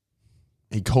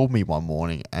one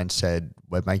morning and said,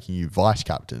 "We're making you vice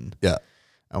captain." Yeah.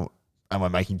 And we're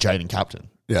making Jaden captain.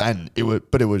 Yeah. And it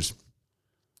was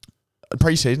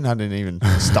pre-season hadn't even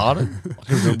started. It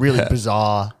was a really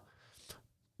bizarre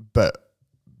but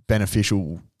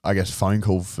beneficial, I guess, phone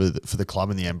call for the club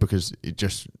in the end, because it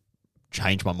just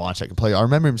changed my mindset completely. I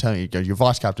remember him telling me, he goes, "You're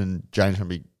vice captain, Jaden's going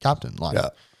to be captain. Like,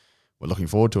 we're looking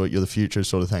forward to it. You're the future,"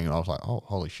 sort of thing. And I was like, "Oh,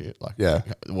 holy shit!" Like,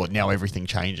 well, now everything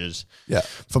changes. Yeah.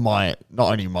 For not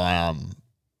only my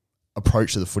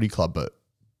approach to the footy club, but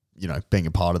you know, being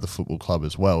a part of the football club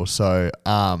as well. So,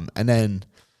 and then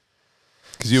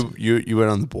because you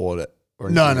went on the board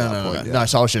no.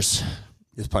 So I was just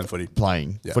playing footy.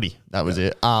 Footy. That was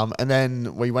it. And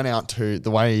then we went out to, the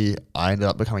way I ended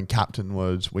up becoming captain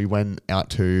was we went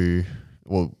out to,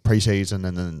 pre-season,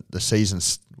 and then the season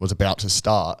was about to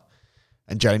start,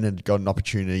 and Jaden had got an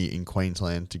opportunity in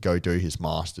Queensland to go do his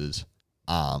Masters.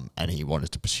 And he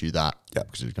wanted to pursue that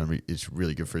because it's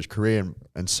really good for his career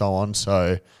and so on.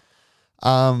 So,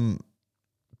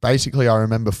 basically, I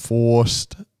remember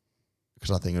Forced,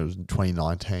 because I think it was in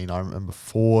 2019. I remember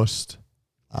Forced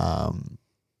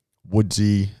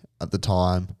Woodsy at the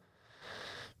time,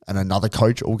 and another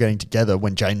coach all getting together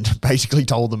when Jane basically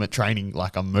told them at training,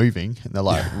 like, I'm moving. And they're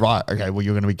like, right, okay, well,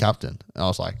 you're going to be captain. And I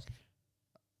was like,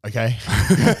 okay.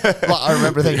 Like, I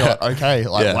remember thinking, like, okay,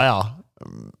 like, wow,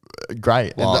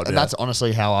 great. Wild, and that's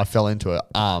honestly how I fell into it.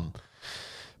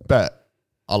 But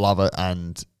I love it,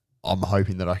 and I'm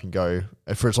hoping that I can go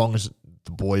for as long as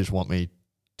the boys want me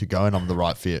to go and I'm the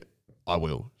right fit. I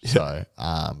will. So,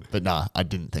 but nah, I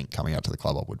didn't think coming out to the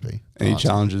club I would be. Any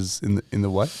challenges in the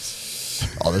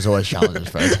weights? Oh, there's always challenges,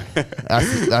 Fred.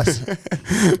 That's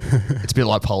it's a bit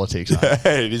like politics. Mate.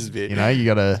 It is a bit. You know, you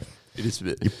gotta. It is a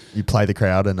bit. You play the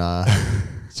crowd and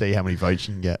see how many votes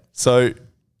you can get. So,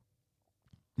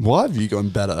 why have you gone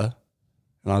better,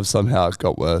 and I've somehow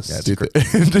got worse? Yeah, do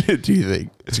you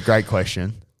think? It's a great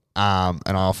question, and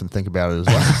I often think about it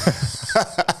as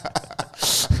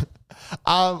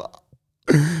well.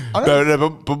 But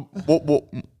what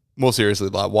more seriously,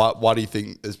 like why do you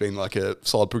think there's been like a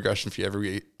solid progression for you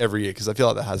every year? Because I feel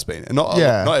like there has been, and not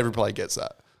every player gets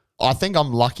that. I think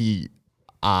I'm lucky.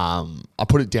 I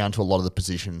put it down to a lot of the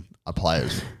position I play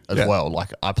as well.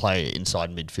 Like, I play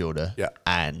inside midfielder,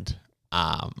 and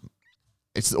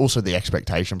it's also the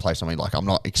expectation placed on me. Like, I'm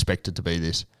not expected to be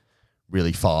this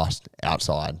really fast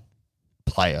outside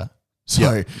player.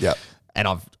 So and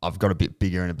I've got a bit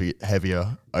bigger and a bit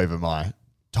heavier over my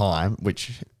time,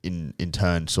 which in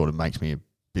turn sort of makes me a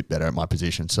bit better at my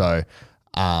position. So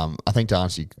I think to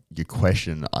answer your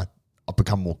question, I've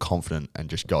become more confident and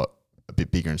just got a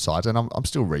bit bigger in size, and I'm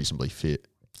still reasonably fit.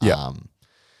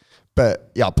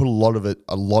 But yeah, I put a lot of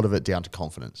it down to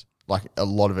confidence. Like, a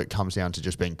lot of it comes down to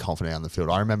just being confident on the field.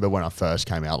 I remember when I first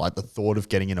came out, like, the thought of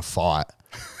getting in a fight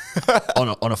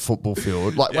on a football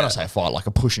field, like when I say a fight, like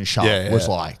a push and shove, was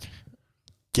like,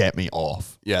 get me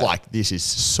off. Like, this is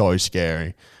so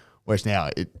scary. Whereas now,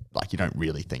 you don't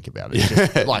really think about it.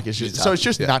 It's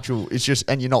just natural. It's just,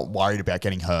 and you're not worried about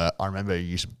getting hurt. I remember you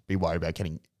used to be worried about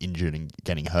getting injured and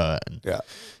getting hurt. And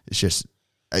it's just,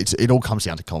 it all comes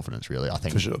down to confidence, really. I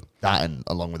think. For sure. That, and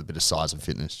along with a bit of size and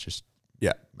fitness, just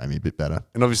made me a bit better.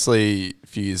 And obviously, a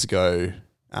few years ago,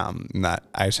 in that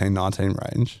 18, 19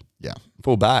 range,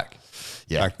 full back,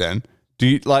 back then. Do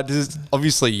you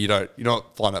obviously you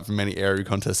don't find out from many aerial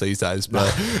contests these days,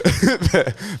 but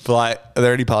but like, are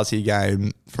there any parts of your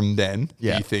game from then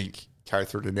that you think carry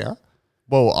through to now?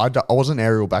 Well, I wasn't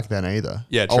aerial back then either.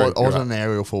 Yeah, true. I wasn't an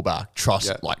aerial fullback.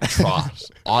 Trust.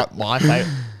 My favorite.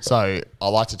 So I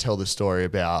like to tell this story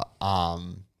about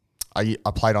I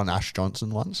played on Ash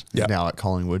Johnson once. Now at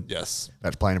Collingwood. Yes.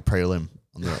 About to play in a prelim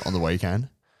on the weekend.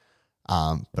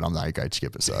 But I'm no great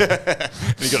skipper, so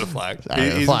he got a flag.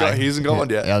 He hasn't got one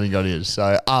yet. Yeah, I think got his.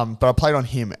 So, but I played on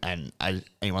him, and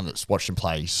anyone that's watched him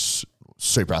play, he's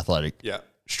super athletic,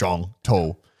 strong,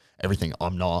 tall, everything.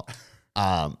 I'm not.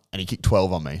 And he kicked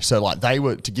 12 on me. So, like, they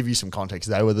were, to give you some context,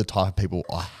 they were the type of people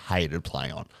I hated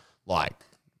playing on. Like,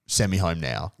 send me home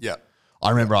now. Yeah. I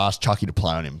remember I asked Chucky to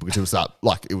play on him because it was that,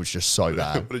 like, it was just so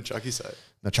bad. What did Chucky say?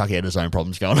 No, Chucky had his own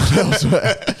problems going on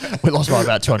elsewhere. We lost by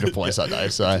about 200 points that day.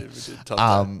 So,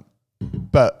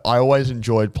 but I always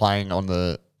enjoyed playing on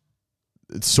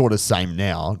it's sort of same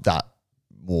now, that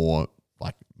more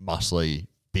like muscly,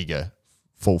 bigger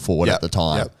full forward at the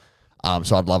time.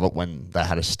 So I'd love it when they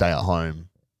had a stay at home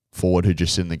forward who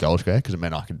just sit in the goal square, because it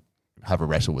meant I could have a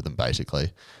wrestle with them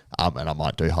basically. And I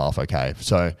might do half okay.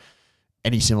 So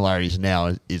any similarities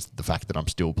now is the fact that I'm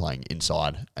still playing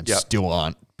inside and still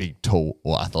aren't big, tall,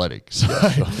 or athletic. So,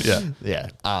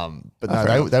 but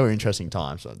no, they were interesting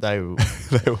times. So they were.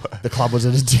 The club was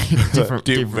at a different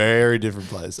very different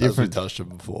place. As we touched on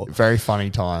before. Very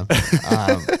funny time.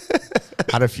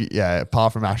 Had a few,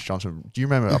 apart from Ash Johnson. Do you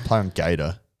remember I played on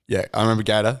Gator? Yeah, I remember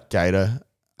Gator.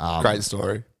 Great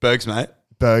story. Berg's mate.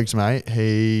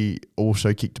 He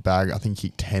also kicked a bag. I think he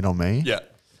kicked 10 on me. Yeah.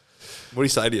 What did he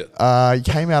say to you? He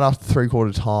came out after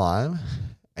 3/4 time,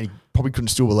 and he probably couldn't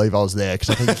still believe I was there, because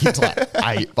I think he kicked like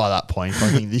 8 by that point. So I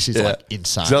think this is like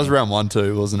insane. So that was round 1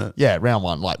 too, wasn't it? Yeah, round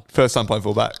 1. Like, first time playing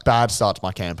fullback. Bad start to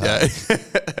my campaign. Yeah.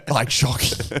 Like,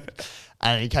 shocking.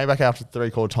 And he came back after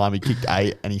 3/4 time. He kicked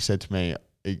 8, and he said to me,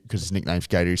 because his nickname's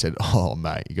Gator, he said, "Oh,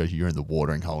 mate," he goes, "you're in the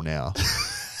watering hole now."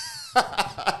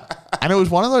 And it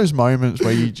was one of those moments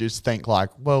where you just think,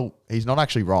 like, well, he's not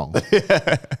actually wrong.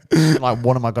 Like,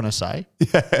 what am I going to say?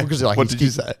 Because, like, what did you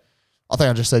say? I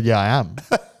think I just said, I am.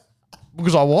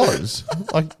 Because I was.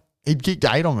 Like, he'd kicked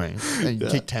 8 on me. And he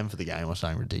kicked 10 for the game or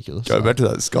something ridiculous. Go back to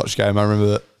that Scotch game.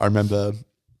 I remember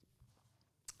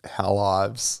Hal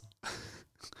Ives,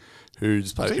 who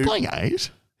just played. Was he playing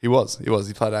 8? He was. He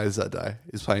played 8s that day.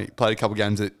 He played a couple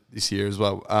games this year as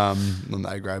well. Not the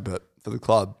A grade, but for the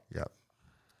club. Yeah.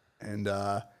 And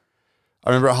I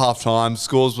remember at halftime,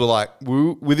 scores were like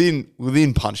we were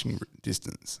within punching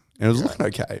distance, and it was looking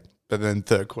okay. But then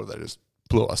third quarter, they just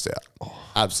blew us out.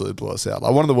 Absolutely blew us out.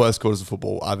 Like one of the worst quarters of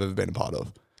football I've ever been a part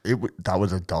of. That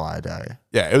was a dire day.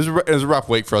 Yeah, it was a rough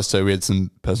week for us too. We had some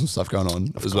personal stuff going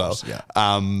on as well. Yeah.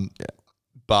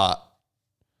 But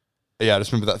yeah, I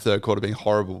just remember that third quarter being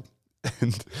horrible,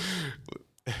 and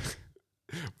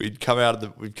we'd come out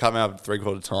of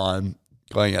 3/4 time,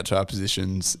 going out to our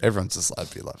positions. Everyone's just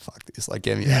like, be like, fuck this, like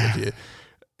get me out of here.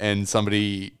 And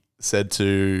somebody said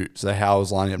to Hal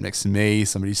was lining up next to me.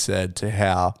 Somebody said to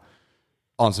Hal,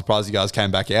 I'm surprised you guys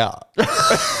came back out.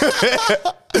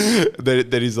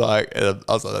 then he's like, I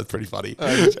was like, that's pretty funny.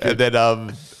 And then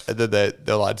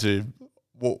they're like,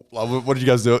 what did you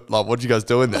guys do? Like, what did you guys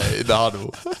do in there in the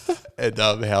huddle? And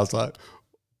Hal's like,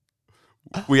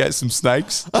 we ate some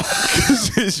snakes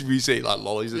because we see like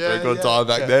lollies at 3/4 time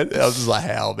back then. And I was just like,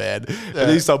 how, man? And then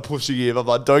he started pushing him. I'm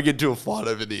like, don't get into a fight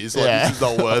over this. Like, this is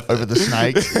not worth it. Over the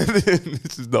snakes.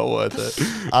 This is not worth it.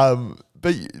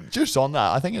 But just on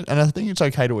that, I think it's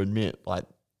okay to admit, like,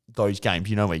 those games,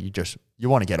 where you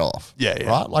want to get off. Yeah.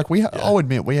 Right? Like, I'll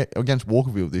admit, we against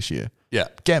Walkerville this year. Yeah.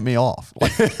 Get me off.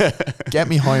 Like, get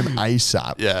me home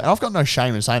ASAP. Yeah. And I've got no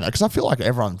shame in saying that because I feel like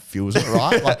everyone feels it,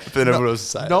 right? Like, But everyone else is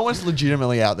saying no one's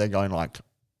legitimately out there going like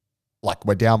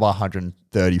we're down by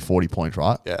 130, 40 points,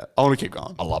 right? Yeah. I want to keep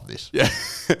going. I love this. Yeah.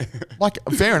 Like,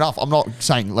 fair enough. I'm not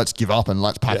saying let's give up and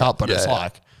let's pack up, but it's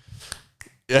like,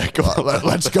 yeah, go on.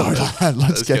 let's go, lad.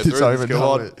 Let's get this over. Go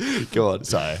on. Go on.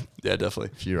 So, yeah,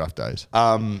 definitely. a few rough days.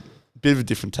 Bit of a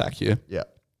different tack here. Yeah.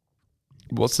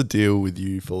 What's the deal with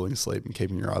you falling asleep and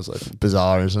keeping your eyes open?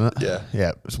 Bizarre, isn't it? Yeah.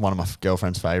 Yeah. It's one of my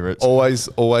girlfriend's favorites. Always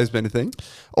been a thing?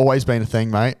 Always been a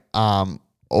thing, mate.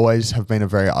 Always have been a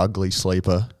very ugly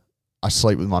sleeper. I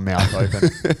sleep with my mouth open.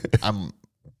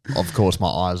 Of course, my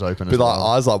eyes open as well.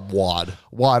 Eyes like wide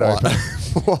open.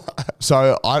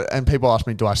 So people ask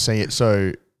me, do I see it?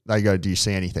 So they go, do you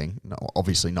see anything? No,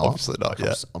 obviously not. Obviously not.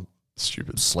 Yeah. I'm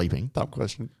stupid. Sleeping. Dumb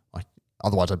question. Like,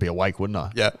 otherwise I'd be awake, wouldn't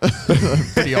I? Yeah.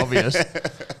 Pretty obvious.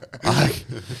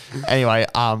 Anyway,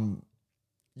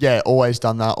 yeah, always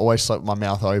done that. Always slept with my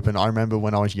mouth open. I remember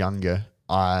when I was younger,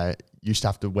 I used to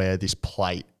have to wear this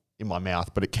plate in my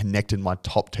mouth, but it connected my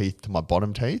top teeth to my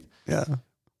bottom teeth. Yeah.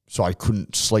 So I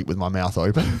couldn't sleep with my mouth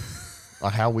open.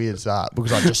 Like, how weird is that?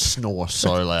 Because I just snore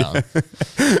so loud.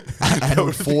 And it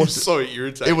would force so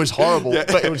irritating. It was horrible,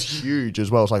 but it was huge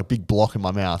as well. It's like a big block in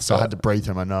my mouth. So I had to breathe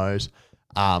through my nose.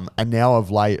 And now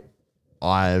of late,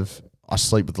 I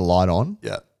sleep with the light on.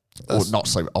 Yeah. Or not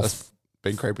sleep.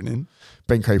 Been creeping in.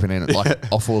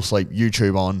 Like, I'll fall asleep,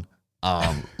 YouTube on,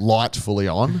 lights fully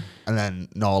on, and then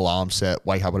no alarm set,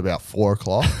 wake up at about 4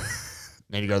 o'clock.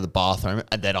 Need to go to the bathroom,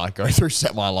 and then I go through,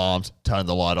 set my alarms, turn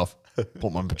the light off,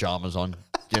 put my pajamas on,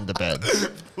 get into bed.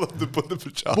 Put the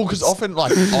pajamas. Well, because often,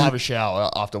 like, I have a shower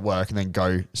after work and then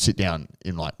go sit down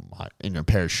in a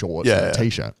pair of shorts and a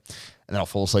t-shirt, and then I'll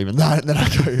fall asleep in that, and then I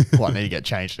go, well, I need to get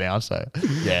changed now. So,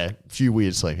 yeah, a few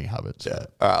weird sleeping habits. Yeah.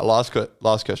 All right,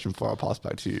 last question before I pass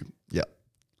back to you. Yeah.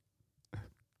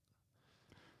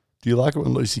 Do you like it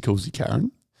when Lucy calls you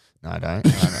Karen? No, I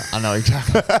don't. I know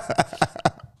exactly.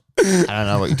 I don't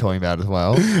know what you're talking about as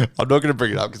well. I'm not going to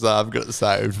bring it up because I've got it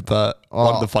saved, but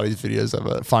one of the funniest videos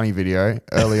ever. Funny video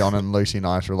early on in Lucy and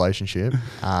I's relationship.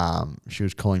 She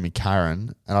was calling me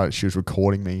Karen, and she was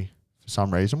recording me for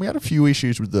some reason. We had a few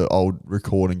issues with the old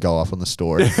record and go off on the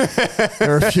story. There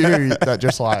were a few that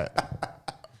just like,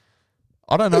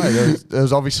 I don't know. There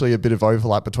was obviously a bit of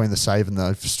overlap between the save and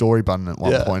the story button at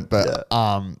one point, but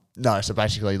no. So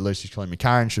basically, Lucy's calling me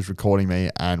Karen. She was recording me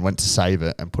and went to save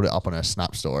it and put it up on her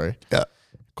Snap story. Yeah.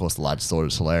 Of course, the lads thought it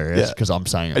was hilarious because I'm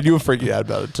saying it. And you were freaking out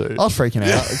about it too. I was freaking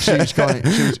out. She was going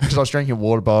because I was drinking a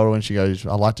water bottle, and she goes,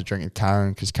 "I like to drink with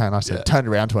Karen." Because Karen, I said, turned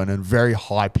around to her and in a very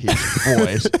high pitched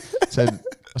voice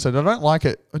I said, I don't like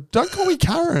it. Don't call me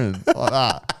Karen like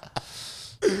that.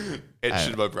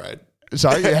 Etched in my brain. So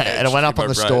and it went up on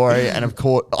the story, and of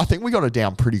course, I think we got it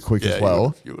down pretty quick as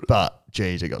well. But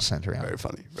geez, it got sent around. Very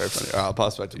funny, very funny. All right, I'll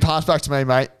pass back to you. Pass back to me,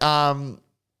 mate.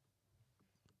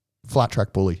 Flat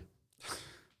track bully.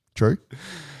 True.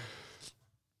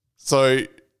 So,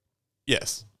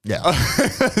 yes. Yeah.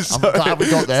 I'm glad we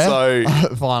got there. So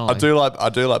finally, I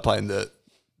do like playing the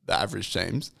average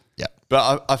teams. Yeah,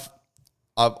 but I've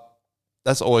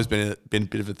that's always been a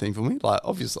bit of a thing for me. Like,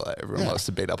 obviously, everyone likes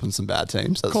to beat up on some bad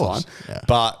teams. That's fine. Yeah.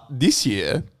 But this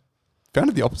year,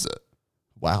 found it the opposite.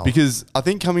 Wow. Because I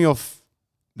think coming off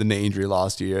the knee injury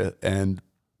last year, and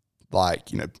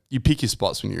you pick your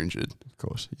spots when you're injured. Of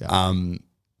course. Yeah.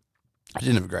 I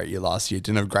didn't have a great year last year.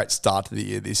 Didn't have a great start to the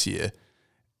year this year.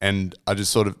 And I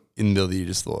just sort of, in the middle of the year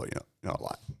just thought,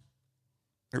 like,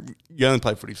 you only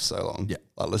play footy for so long. Yeah.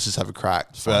 Like, let's just have a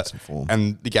crack. Find some form.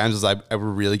 And the games I was able to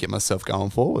really get myself going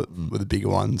for were the bigger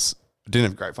ones. I didn't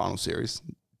have a great final series.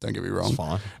 Don't get me wrong. It's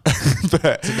fine.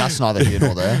 But That's neither here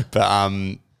nor there. But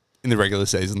in the regular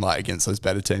season, like against those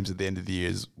better teams at the end of the year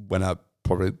is when I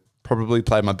probably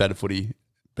played my better footy.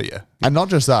 But yeah. And not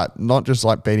just that, not just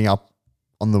like beating up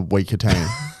on the weaker team.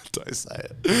 Don't say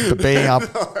it. But beating up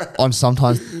on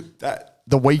sometimes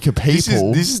the weaker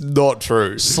people. This is not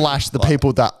true. / the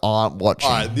people that aren't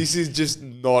watching. This is just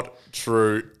not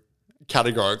true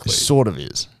categorically. It sort of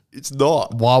is. It's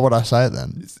not. Why would I say it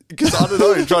then? Because I don't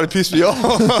know, you're trying to piss me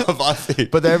off, I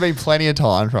think. But there have been plenty of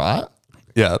times, right,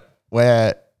 Yeah.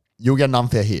 where you'll get an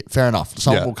unfair hit. Fair enough.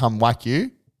 Someone Yeah. will come whack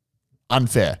you.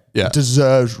 Unfair. Yeah.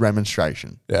 Deserves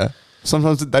remonstration. Yeah.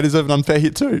 Sometimes they deserve an unfair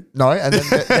hit too. No, and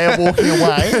then they're walking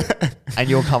away and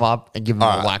you'll come up and give them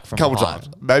a whack from couple behind.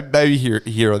 times. Maybe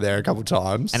here or there a couple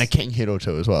times. And a king hit or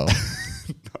two as well.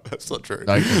 No, that's not true.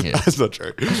 No king hit. That's not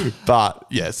true. But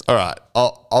yes, all right.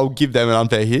 I'll give them an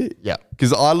unfair hit. Yeah.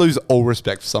 Because I lose all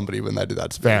respect for somebody when they do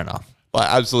that to me. Fair enough. Like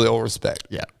absolutely all respect.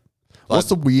 Yeah. What's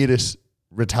the weirdest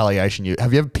retaliation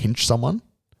have you ever pinched someone?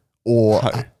 Or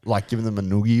like given them a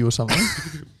noogie or something?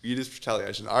 Weirdest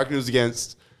retaliation. I reckon it was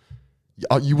against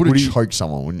You would have choked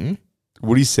someone, wouldn't you?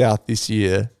 Woody South this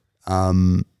year. I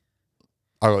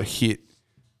got hit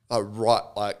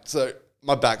so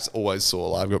my back's always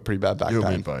sore. Like, I've got pretty bad back You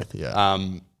pain. and me both, yeah.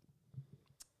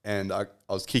 And I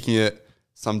was kicking it.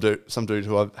 Some dude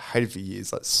who I've hated for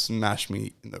years like smashed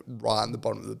me right in the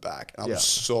bottom of the back. And I was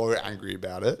so angry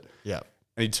about it. Yeah.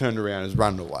 And he turned around and was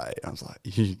running away. I was like,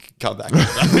 you can come back.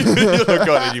 You're not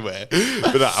going anywhere.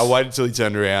 But no, I waited until he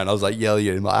turned around. I was like yelling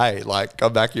at him, like, hey, like,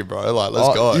 come back here, bro. Like,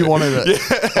 let's go. You wanted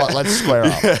it. Like, let's square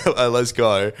up. Yeah, like, let's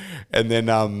go. And then,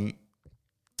 I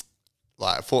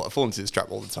fall into this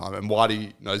trap all the time. And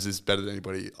Whitey knows this better than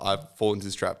anybody. I fall into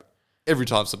this trap every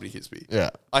time somebody hits me.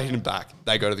 Yeah. I hit him back.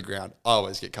 They go to the ground. I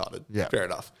always get cutted. Yeah. Fair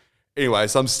enough. Anyway,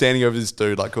 so I'm standing over this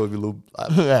dude, like calling me a little.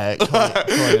 Yeah, call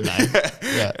your name.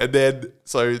 Yeah. And then,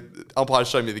 so the umpire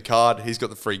showed me the card. He's got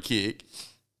the free kick.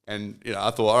 And,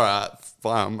 I thought, all right,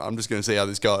 fine. I'm just going to see how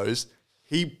this goes.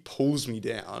 He pulls me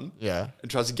down. Yeah.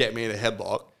 And tries to get me in a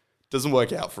headlock. Doesn't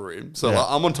work out for him. So Yeah. like,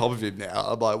 I'm on top of him now.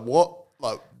 I'm like, what?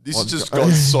 Like, this has just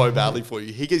gone so badly for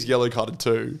you. He gets yellow carded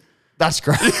too. That's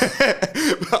great.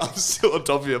 But I'm still on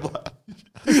top of him. Like,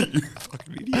 you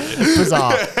fucking idiot.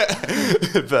 Bizarre.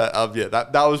 But yeah,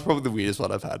 that was probably the weirdest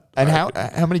one I've had. And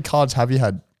how many cards have you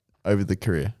had over the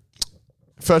career?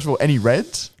 First of all, any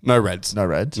reds? No reds. No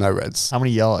reds. No reds. How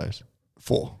many yellows?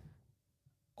 4.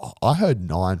 Oh, I heard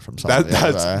 9 from someone.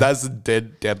 That's a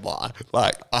dead lie.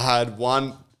 Like I had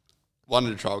one in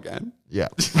a trial game. Yeah.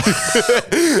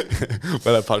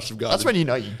 When I punched some guy. That's when you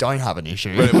know you don't have an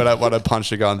issue. when I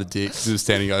punched a guy in the dick because he was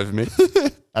standing over me.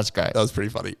 That's great. That was pretty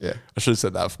funny. Yeah. I should have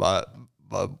said that for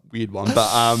my weird one.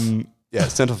 But yeah,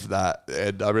 sent off for that.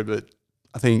 And I remember,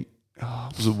 I think,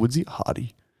 was it Woodsy or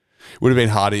Hardy? Would have been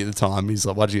Hardy at the time. He's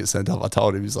like, why'd you get sent off? I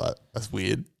told him. He's like, that's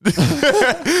weird.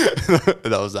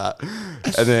 That was that.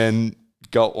 And then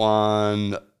got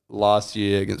one last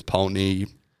year against Pulteney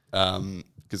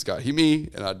because the guy hit me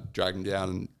and I dragged him down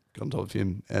and got on top of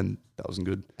him, and that wasn't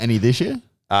good. Any this year?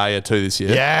 Yeah, 2 this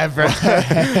year. Yeah, bro.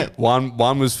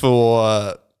 One was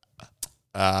for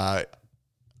I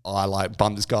like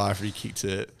bumped this guy after he kicked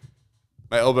it.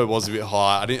 My elbow was a bit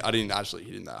high. I didn't actually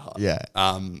hit him that hard. Yeah.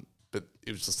 But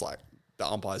it was just like the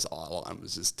umpire's eye line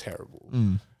was just terrible.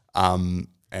 And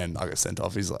I got sent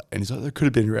off. He's like, there could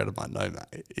have been a red. I'm like, no,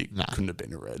 mate, it couldn't have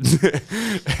been a red.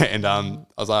 And I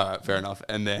was like, all right, fair enough.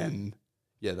 And then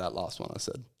that last one I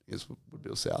said is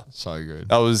Woodville South. So good.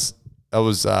 That was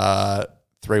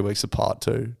 3 weeks apart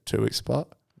too, 2 weeks apart.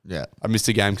 Yeah. I missed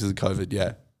a game because of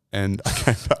COVID, and I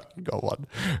came back and got one.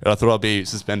 And I thought I'd be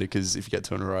suspended because if you get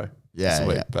 2 in a row, Yeah, it's a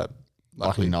week, yeah. but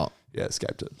Luckily not. Yeah,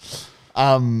 escaped it.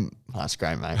 That's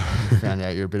great, mate. Found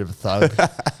out you're a bit of a thug.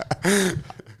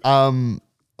 On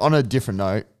a different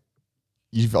note,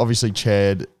 you've obviously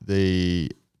chaired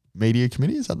the media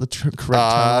committee. Is that the correct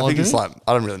terminology? I think it's like,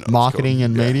 I don't really know. Marketing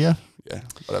and media. Yeah,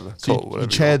 whatever. So Cool, whatever you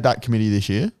chaired that committee this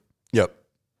year. Yep.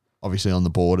 Obviously on the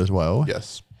board as well.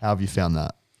 Yes. How have you found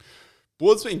that?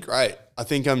 Board's been great. I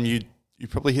think you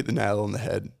probably hit the nail on the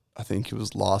head. I think it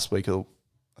was last week it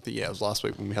was last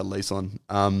week when we had Lisa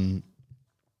on,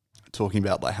 talking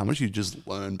about like how much you just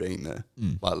learn being there,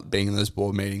 like being in those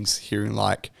board meetings, hearing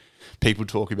like people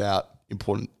talk about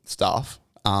important stuff.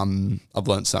 I've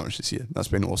learned so much this year. That's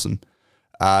been awesome.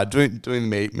 Doing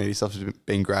the media stuff has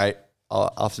been great.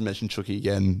 I'll have to mention Chucky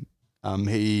again.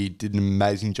 He did an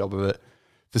amazing job of it.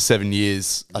 for 7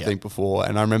 years, I think, before.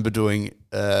 And I remember doing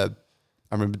a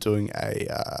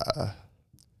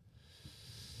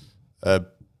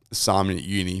assignment at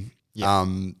uni. Yeah.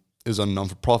 It was on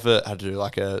non-for-profit. I had to do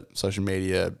like a social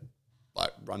media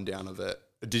like rundown of it,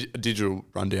 a digital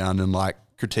rundown, and like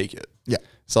critique it. Yeah.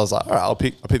 So I was like, all right, I'll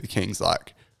pick the Kings.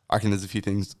 Like, I reckon there's a few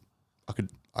things I could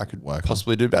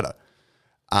possibly do better.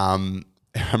 I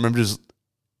remember just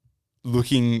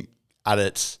looking at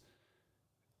it.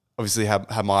 Obviously,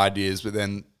 had my ideas, but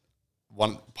then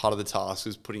one part of the task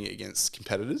was putting it against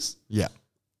competitors. Yeah.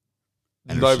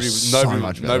 And nobody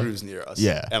was near us.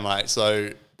 Yeah. And like, so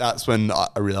that's when I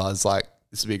realized like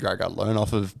this would be a great guy to learn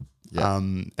off of. Yeah.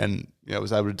 And I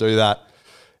was able to do that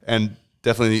and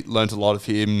definitely learned a lot of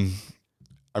him.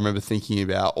 I remember thinking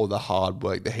about all the hard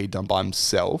work that he'd done by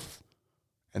himself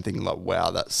and thinking like,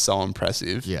 wow, that's so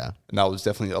impressive. Yeah. And that was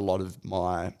definitely a lot of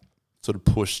my sort of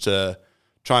push to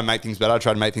try and make things better. I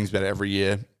try to make things better every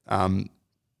year.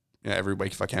 Every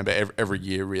week if I can, but every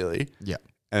year really. Yeah.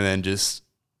 And then just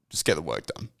get the work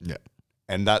done. Yeah.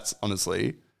 And that's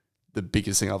honestly the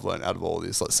biggest thing I've learned out of all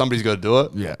this. Like, somebody's got to do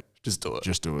it. Yeah. Just do it.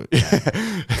 Just do it.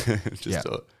 Yeah. Just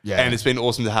do it. Yeah. And it's been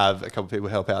awesome to have a couple of people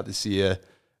help out this year.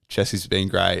 Chelsea's been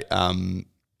great.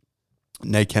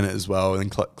 Nate Kennett as well.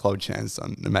 And Chloe Chan's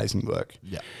done amazing work.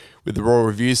 Yeah. With the Royal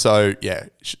Review. So, yeah,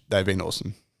 they've been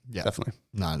awesome. Yeah. Definitely.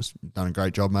 No, it's done a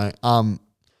great job, mate.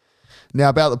 Now,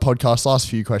 about the podcast, last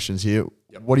few questions here.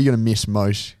 Yep. What are you going to miss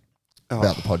most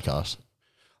about the podcast?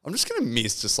 I'm just going to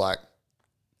miss just like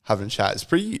having a chat. It's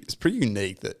pretty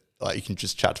unique that like you can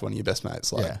just chat to one of your best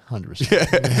mates. Like, yeah, 100%. Yeah.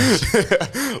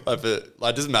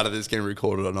 It doesn't matter if it's getting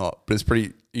recorded or not, but it's a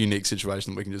pretty unique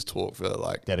situation that we can just talk for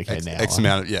like X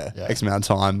amount of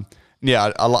time.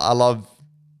 Yeah, I love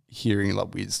hearing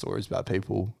like weird stories about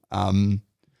people. One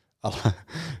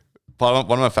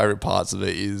of my favorite parts of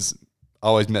it is I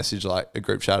always message like a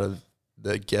group chat of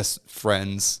the guest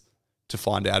friends to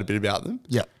find out a bit about them.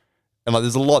 Yeah. And like,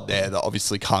 there's a lot there that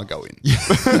obviously can't go in.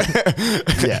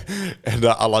 Yeah. And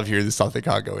I love hearing the stuff that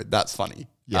can't go in. That's funny.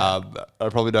 Yeah. I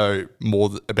probably know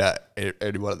more about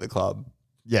anyone at the club.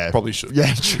 Yeah. Probably should.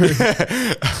 Yeah, true.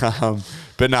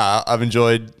 But no, I've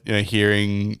enjoyed,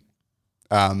 hearing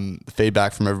the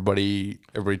feedback from everybody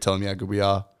telling me how good we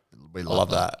are. I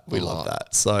love that. We love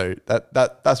that. So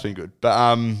that's been good.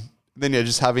 But then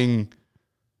just having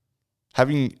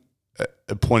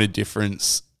a point of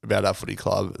difference about our footy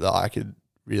club that I could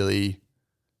really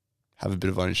have a bit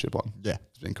of ownership on. Yeah.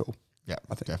 It's been cool. Yeah,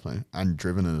 I think definitely. And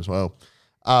driven it as well.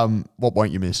 What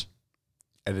won't you miss?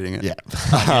 Editing it. Yeah.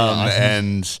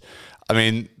 And I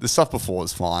mean, the stuff before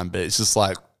was fine, but it's just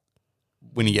like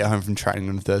when you get home from training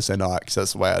on a Thursday night, because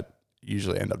that's the way I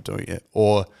usually end up doing it,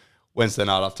 or Wednesday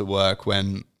night after work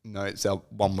when it's our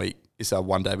 1 week, it's our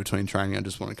 1 day between training. I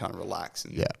just want to kind of relax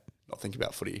and not think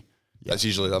about footy. Yeah. That's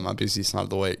usually like my busiest night of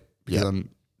the week because I'm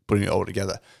putting it all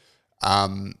together. I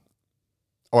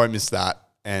won't miss that,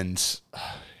 and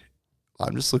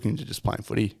I'm just looking to just playing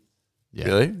footy. Yeah.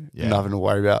 Really, nothing to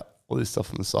worry about all this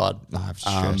stuff on the side. I have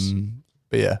stress.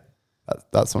 But yeah,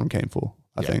 that's what I'm keen for.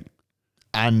 I think.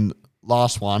 And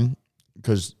last one,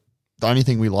 because the only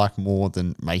thing we like more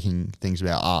than making things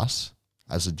about us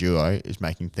as a duo is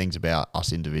making things about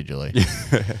us individually.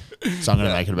 So I'm going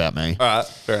to make it about me. All right,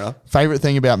 fair enough. Favorite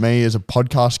thing about me as a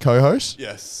podcast co-host?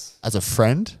 Yes. As a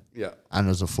friend? Yeah. And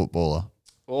as a footballer?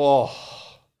 Oh,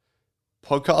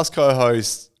 podcast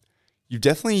co-host, you've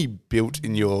definitely built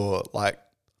in your, like,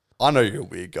 I know you're a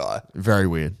weird guy. Very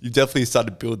weird. You've definitely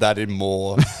started to build that in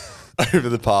more over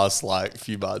the past, like,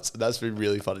 few months. And that's been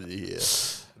really funny to hear.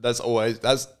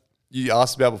 You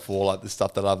asked about before, like, the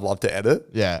stuff that I've loved to edit.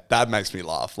 Yeah. That makes me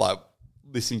laugh. Like,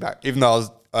 listening back, even though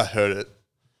I heard it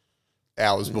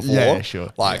hours before. Yeah, sure.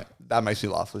 Like, that makes me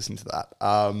laugh listening to that.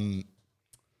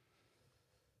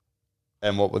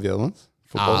 And what were the other ones?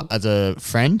 Football? As a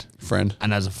friend.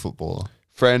 And as a footballer.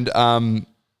 Friend,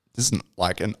 this is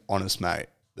like an honest mate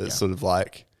that sort of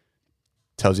like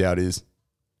tells you how it is.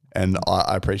 And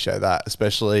I appreciate that,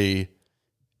 especially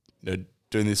doing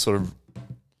this sort of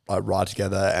like ride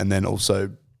together and then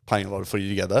also playing a lot of footy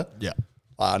together. Yeah.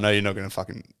 I know you're not going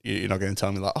to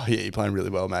tell me like, oh yeah, you're playing really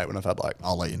well, mate, when I've had like,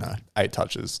 I'll let you know, 8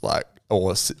 touches, like,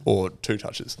 or 2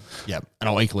 touches. Yeah. And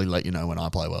I'll equally let you know when I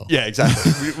play well. Yeah,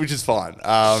 exactly. Which is fine.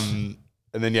 And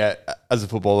then, as a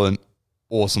footballer, an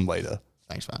awesome leader.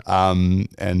 Thanks, man.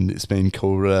 And it's been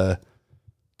cool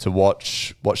to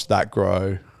watch that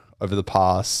grow over the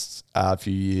past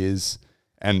few years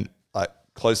and like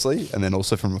closely, and then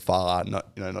also from afar,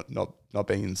 not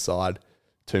being inside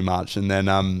too much. And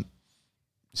then,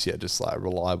 just like a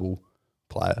reliable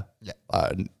player. Yeah.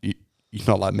 you're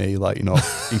not like me. Like, you're not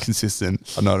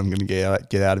inconsistent. I know what I'm going to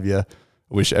get out of you.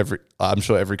 I'm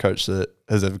sure every coach that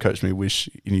has ever coached me wish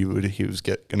he was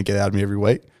going to get out of me every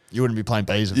week. You wouldn't be playing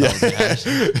bees if that was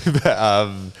the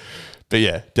case. But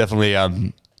yeah, definitely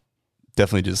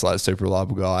just like a super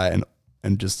reliable guy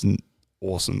and just an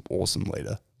awesome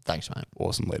leader. Thanks, mate.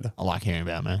 Awesome leader. I like hearing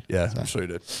about, man. Yeah, I'm sure you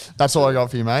do. That's all I got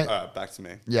for you, mate. All right, back to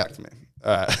me. Yeah. Back to me.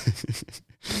 All right.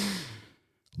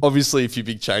 Obviously, a few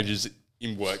big changes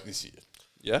in work this year.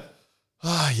 Yeah?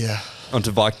 Yeah.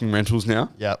 Onto Viking Rentals now.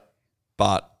 Yep.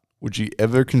 But would you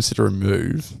ever consider a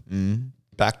move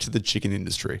back to the chicken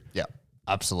industry? Yeah,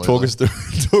 absolutely. Talk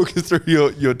us through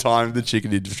your time in the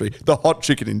chicken industry, the hot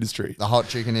chicken industry. The hot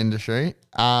chicken industry.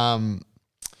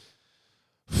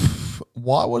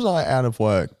 Why was I out of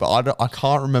work? But I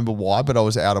can't remember why, but I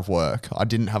was out of work. I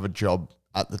didn't have a job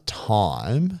at the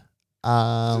time.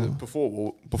 Before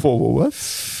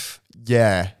Woolworths?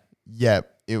 Yeah.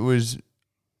 It was...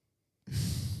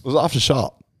 Was it after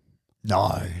Sharp?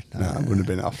 No, it wouldn't have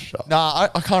been after Sharp. No,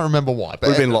 I can't remember why. But Would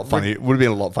have been a lot funny. It would have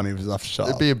been a lot funny if it was after Sharp.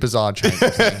 It'd be a bizarre change.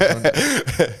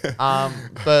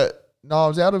 But no, I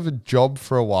was out of a job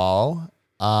for a while.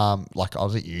 Like I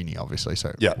was at uni, obviously.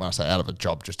 So when I say out of a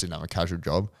job, just didn't have a casual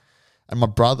job. And my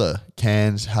brother,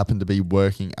 Cans, happened to be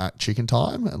working at Chicken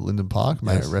Time at Linden Park.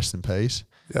 May it rest in peace.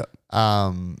 Yeah.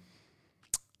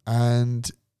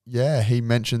 And yeah, he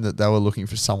mentioned that they were looking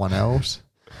for someone else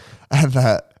and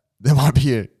that there might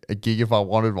be a gig if I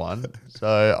wanted one. So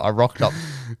I rocked up.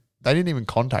 They didn't even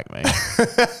contact me.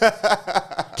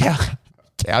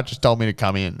 Cow just told me to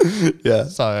come in. Yeah.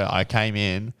 So I came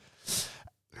in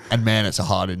and man, it's a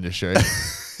hard industry.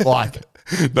 Like,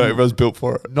 no, everyone's built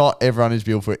for it. Not everyone is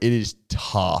built for it. It is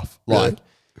tough. Like,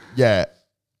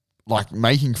 like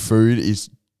making food is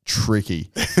tricky.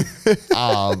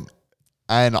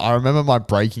 And I remember my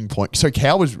breaking point. So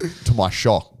Cow was, to my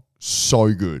shock,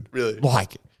 so good. Really?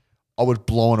 Like, I was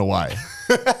blown away.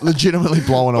 Legitimately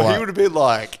blown away. He would have been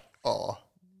like,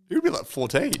 he would be like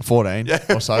 14. 14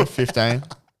 or so, 15.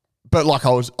 But like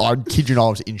I kid you not, I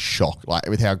was in shock, like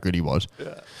with how good he was.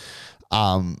 Yeah.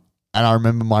 And I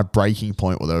remember my breaking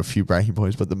point, well, there were a few breaking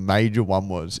points, but the major one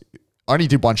was, I only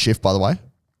did one shift, by the way.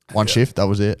 One shift, that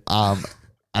was it.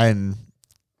 And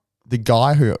the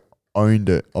guy who owned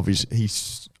it, he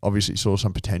obviously saw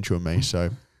some potential in me,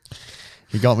 so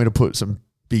he got me to put some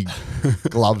big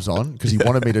gloves on because he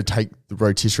wanted me to take the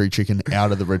rotisserie chicken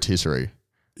out of the rotisserie.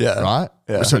 Yeah. Right?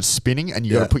 Yeah. So it's spinning and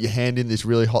you got to put your hand in this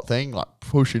really hot thing, like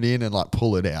push it in and like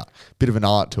pull it out. Bit of an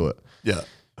art to it. Yeah.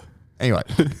 Anyway,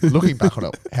 looking back on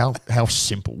it, how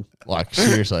simple, like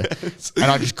seriously. And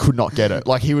I just could not get it.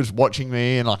 Like he was watching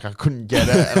me and like I couldn't get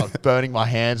it and I was burning my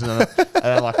hands and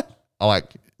then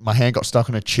like my hand got stuck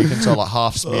in a chicken, so I like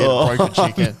half smeared, broke the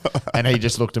chicken. And he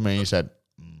just looked at me and he said,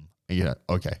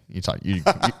 okay. He's like, you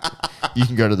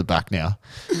can go to the back now.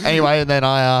 Anyway, and then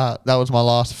that was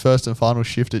my first and final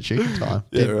shift at Chicken Time.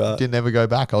 Didn't ever go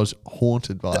back. I was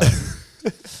haunted by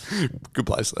it. Good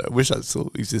place though. I wish that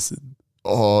still existed.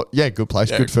 Oh yeah, good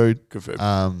place, good food. Good food.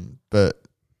 But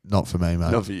not for me,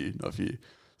 mate. Not for you.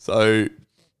 So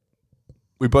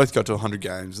we both got to 100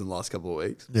 games in the last couple of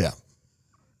weeks. Yeah.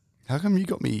 How come you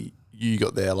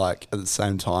got there like at the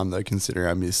same time though, considering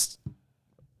I missed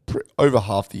over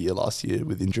half the year last year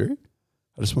with injury?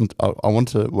 I want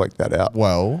to work that out.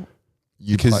 Well,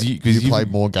 you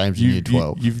played more games in year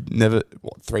 12. You've never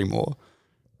 3 more.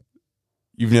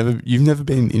 You've never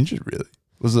been injured really.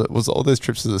 Was all those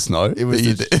trips to the snow? It was.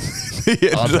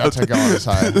 I was about to go on and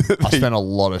say I spent a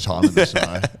lot of time in the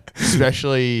snow,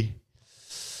 especially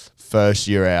first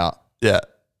year out. Yeah,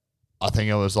 I think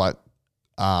it was like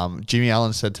Jimmy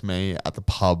Allen said to me at the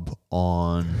pub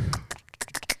on.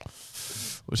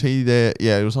 Was he there?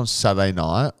 Yeah, it was on Saturday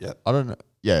night. Yeah, I don't know.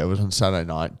 Yeah, it was on Saturday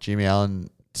night. Jimmy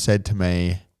Allen said to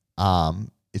me,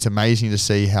 "It's amazing to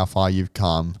see how far you've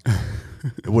come."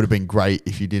 It would have been great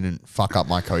if you didn't fuck up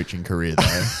my coaching career,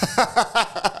 though.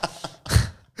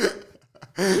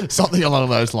 Something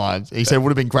along those lines. He said it would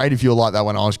have been great if you were like that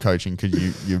when I was coaching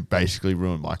because you basically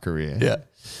ruined my career. Yeah.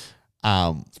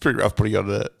 It's pretty rough putting on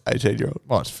an 18-year-old.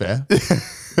 Well, it's fair.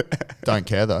 Don't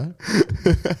care, though.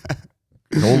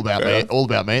 It's all about me. All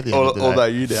about me at the end of the day. All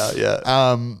about you now,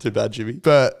 yeah. Too bad, Jimmy.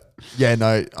 But yeah,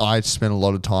 no, I spent a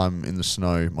lot of time in the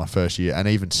snow my first year, and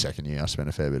even second year, I spent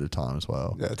a fair bit of time as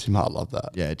well. Yeah, Tim Hart loved that.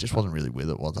 Yeah, it just wasn't really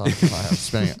with it, was I? I was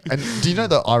spending it. And do you know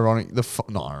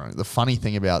the funny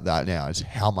thing about that now is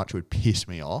how much it would piss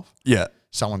me off? Yeah,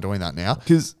 someone doing that now,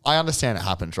 because I understand it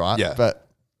happens, right? Yeah, but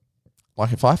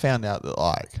like if I found out that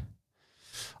like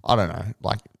I don't know,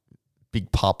 like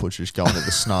Big Pup was just going to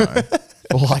the snow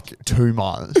for like 2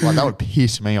 months, like that would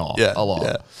piss me off a lot.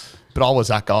 Yeah. But I was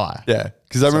that guy. Yeah,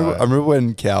 because I remember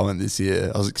when Cal went this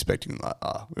year, I was expecting like,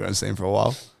 we won't see him for a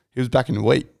while. He was back in a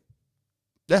week.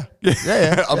 Yeah.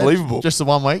 Unbelievable. Just the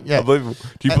 1 week. Yeah, unbelievable.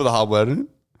 Do you put the hard word in it?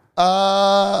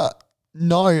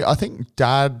 No, I think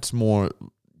Dad's more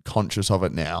conscious of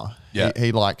it now. Yeah.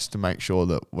 He likes to make sure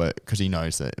that because he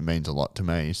knows that it means a lot to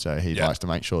me, so he likes to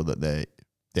make sure that they're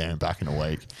there and back in a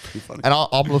week. Pretty funny. And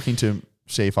I'm looking to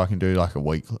see if I can do like a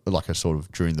week, like a sort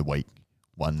of during the week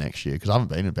one next year, because I haven't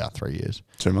been in about 3 years.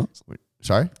 2 months?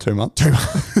 Sorry? 2 months? 2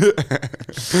 months.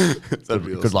 That'd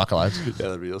be awesome. Good luck, lads. Yeah,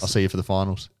 that'd be awesome. I'll see you for the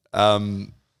finals.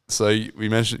 So you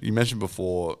mentioned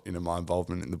before, my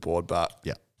involvement in the board, but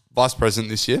yeah, vice president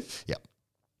this year. Yeah.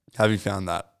 Have you found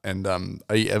that? And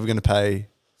are you ever going to pay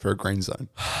for a green zone?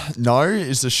 No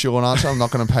is the short answer. I'm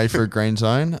not going to pay for a green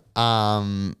zone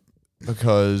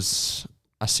because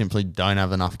I simply don't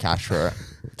have enough cash for it,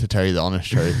 to tell you the honest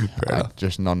truth.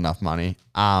 Just not enough money.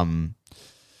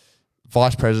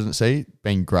 Vice presidency,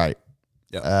 been great.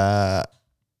 Yeah.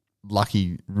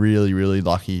 Lucky, really, really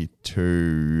lucky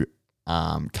to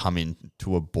come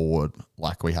into a board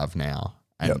like we have now.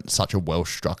 And such a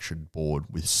well-structured board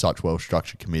with such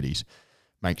well-structured committees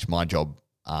makes my job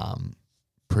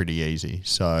pretty easy.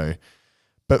 So,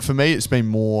 but for me, it's been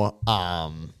more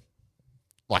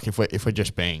like if we're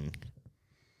just being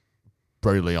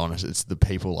brutally honest, it's the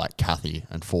people like Kathy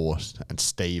and Forrest and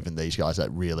Steve and these guys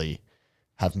that really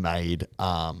have made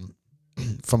from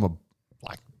a,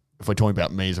 like, if we're talking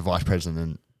about me as a vice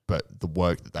president, but the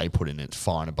work that they put in, it's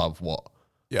fine above what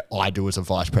I do as a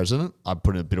vice president. I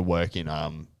put in a bit of work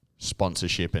in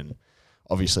sponsorship and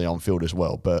obviously on field as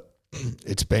well. But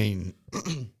it's been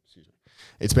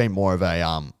more of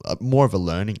a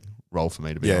learning role for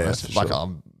me, to be honest. Yeah, sure.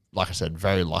 I'm, like I said,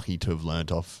 very lucky to have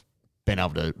learned off, been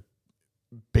able to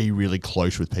be really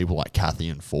close with people like Kathy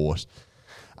and Force,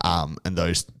 and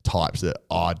those types that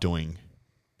are doing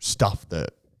stuff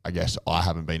that I guess I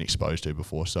haven't been exposed to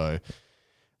before. So,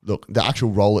 look, the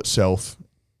actual role itself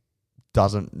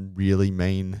doesn't really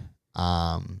mean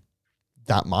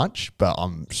that much, but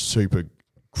I'm super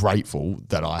grateful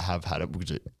that I have had it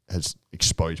because it has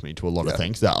exposed me to a lot of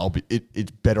things that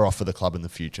it's better off for the club in the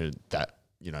future that,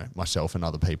 myself and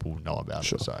other people know about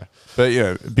it. So, but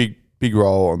big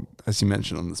role, as you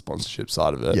mentioned, on the sponsorship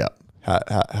side of it. Yeah.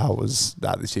 How was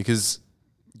that this year? Because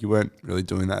you weren't really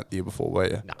doing that the year before, were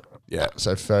you? No. Yeah.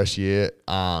 So first year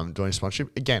doing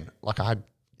sponsorship again. Like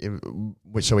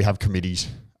so we have committees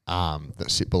that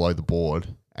sit below the board,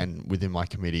 and within my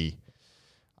committee,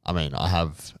 I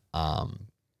have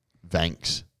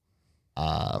Vanks,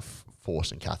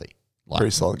 Force, and Kathy. Like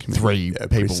pretty solid committee. Three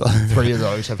people. Three of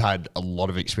those have had a lot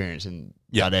of experience in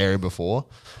that area before.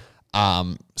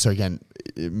 So again,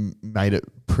 it made it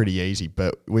pretty easy.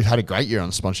 But we've had a great year on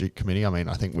the sponsorship committee.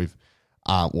 I think we've,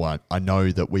 I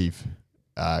know that we've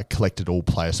collected all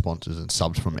player sponsors and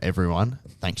subs from everyone,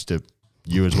 thanks to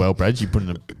you as well, Brad. You put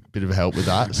in a bit of help with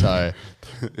that. So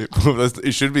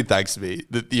it should be thanks to me.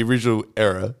 The original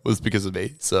error was because of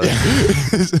me. So,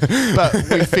 but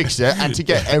we fixed it, and to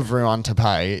get everyone to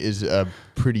pay is a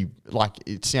pretty, like,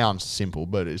 it sounds simple,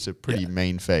 but it's a pretty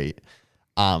mean feat.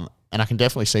 And I can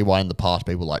definitely see why in the past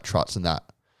people like Trutz and that,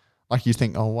 like, you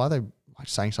think, why are they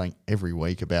saying something every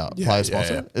week about player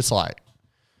sponsor? Yeah. It's like,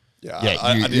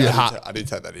 I did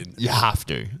take that in. You have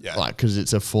to, because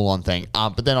it's a full-on thing.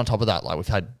 But then on top of that, like, we've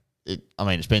had it.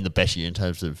 It's been the best year in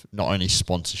terms of not only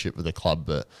sponsorship with the club,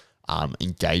 but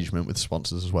engagement with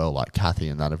sponsors as well. Like Kathy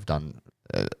and that have done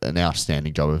an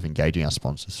outstanding job of engaging our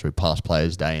sponsors through Past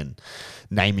Players Day and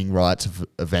naming rights of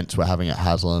events we're having at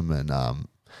Haslam,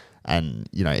 and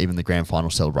even the grand final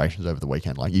celebrations over the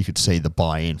weekend. Like, you could see the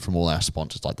buy-in from all our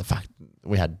sponsors. Like the fact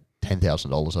we had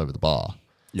 $10,000 over the bar.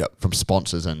 Yep. From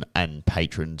sponsors and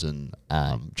patrons and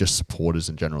just supporters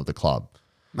in general of the club.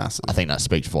 Massive. I think that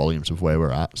speaks volumes of where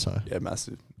we're at. So yeah,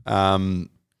 massive. Bit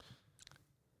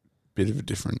of a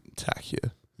different tack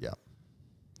here. Yeah.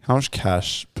 How much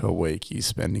cash per week are you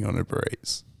spending on Uber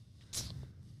Eats?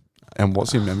 And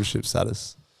what's your membership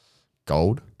status?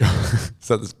 Gold. Is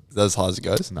that as high as it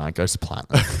goes? No, it goes to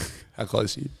platinum. How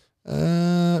close are you?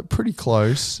 Pretty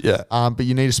close. Yeah. But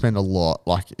you need to spend a lot.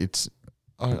 Like, it's.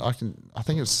 I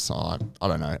think it's, I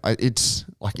don't know. It's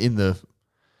like in the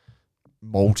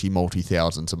multi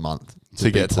thousands a month to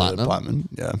get to the platinum.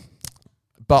 Yeah.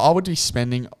 But I would be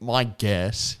spending, my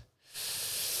guess,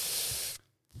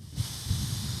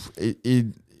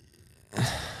 it'd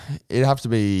have to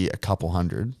be a couple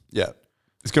hundred. Yeah.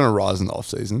 It's going to rise in the off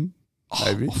season.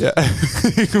 Maybe.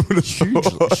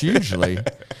 Hugely.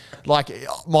 Like,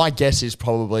 my guess is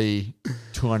probably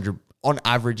 200 on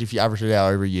average. If you average it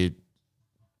out over a year,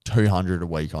 200 a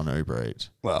week on Uber Eats.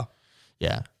 Wow.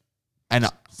 Yeah. And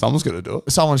someone's going to do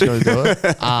it. Someone's going to do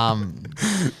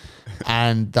it.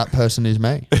 And that person is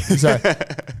me. So,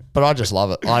 but I just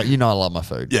love it. I love my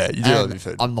food. Yeah, you do love your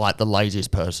food. I'm like the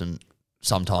laziest person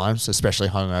sometimes, especially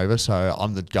hungover. So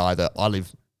I'm the guy that I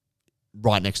live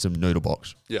right next to Noodle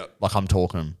Box. Yeah. Like I'm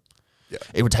talking. Yeah.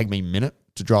 It would take me a minute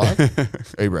to drive.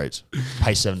 Uber Eats.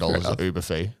 Pay $7 Uber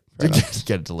fee to get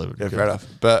it delivered. Yeah, fair enough.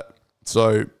 But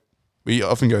so we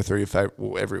often go through your favorite,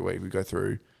 well, every week we go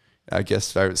through our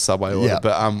guest's favorite Subway order. Yeah.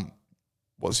 But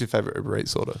what's your favorite Uber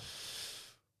Eats order?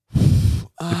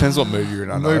 Depends what mood you're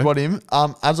in. I know. Mood what in.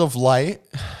 As of late,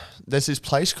 there's this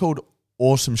place called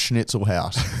Awesome Schnitzel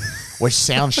House, which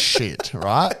sounds shit,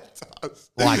 right?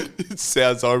 Like it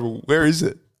sounds horrible. Where is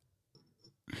it?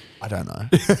 I don't know.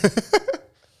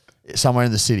 Somewhere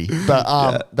in the city,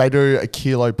 but they do a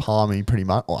kilo palmy pretty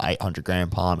much, or 800 gram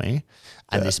palmy,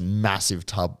 and this massive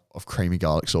tub of creamy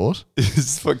garlic sauce. This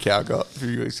is what Cal got a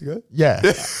few weeks ago. Yeah,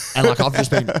 and like I've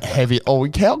just been heavy. Oh,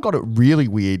 Cal got it really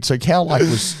weird. So Cal like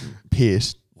was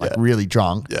pissed, like really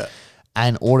drunk,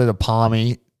 and ordered a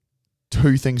palmy,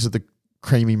 2 things of the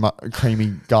creamy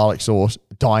garlic sauce,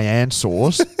 Diane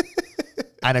sauce,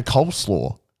 and a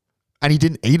coleslaw. And he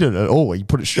didn't eat it at all. He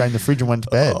put it straight in the fridge and went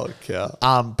to bed. Oh,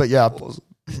 cow. But yeah,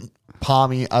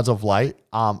 palmy as of late.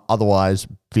 Otherwise,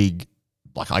 big,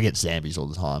 like I get Zambies all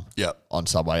the time. Yep. On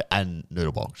Subway and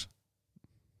Noodle Box.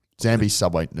 Zambies,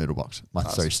 Subway, Noodle Box. My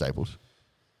 3 staples.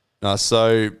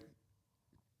 So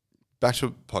back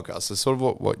to podcast. So sort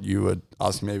of what you were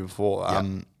asking me before.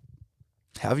 How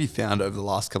have you found over the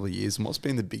last couple of years, and what's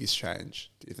been the biggest change,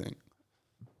 do you think?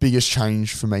 Biggest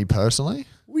change for me personally?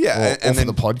 Well, yeah. Or for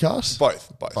the podcast?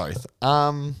 Both.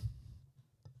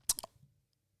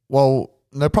 Well,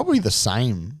 they're probably the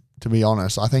same, to be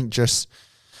honest. I think just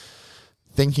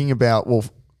thinking about, well,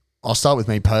 I'll start with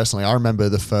me personally. I remember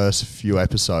the first few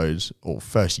episodes, or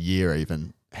first year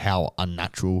even, how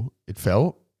unnatural it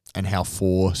felt and how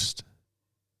forced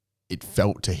it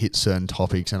felt to hit certain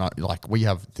topics. And we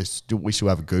still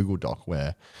have a Google Doc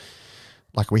where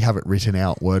like we have it written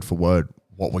out word for word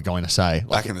what we're going to say.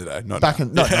 Back in the day,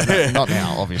 not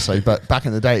now, obviously. But back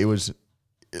in the day, it was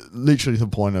literally to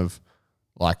the point of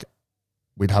like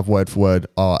we'd have word for word.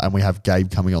 Oh, and we have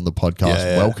Gabe coming on the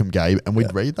podcast. Welcome, Gabe, and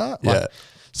we'd read that. Like,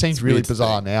 seems really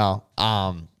bizarre now.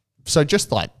 So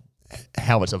just like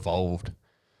how it's evolved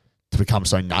to become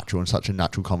so natural and such a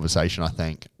natural conversation, I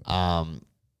think.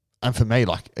 And for me,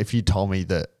 like if you told me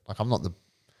that, like I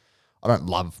don't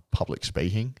love public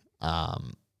speaking,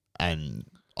 and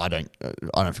I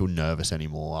don't feel nervous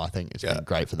anymore. I think it's been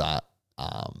great for that.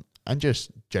 And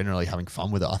just generally having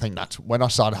fun with it. I think that's when I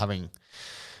started having,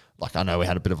 like I know we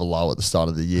had a bit of a lull at the start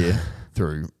of the year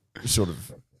through sort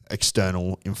of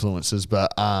external influences,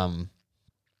 but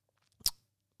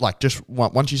like just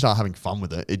once you start having fun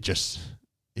with it,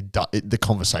 the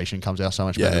conversation comes out so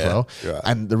much better as well. Right.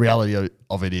 And the reality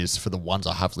of it is, for the ones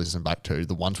I have listened back to,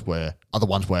 the ones where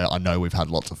I know we've had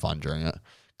lots of fun during it,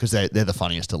 because they're the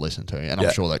funniest to listen to, and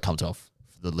I'm sure that comes off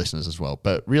the listeners as well.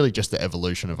 But really, just the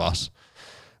evolution of us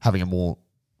having a more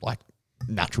like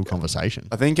natural conversation.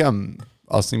 I think I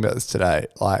was thinking about this today.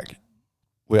 Like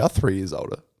we are 3 years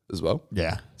older as well.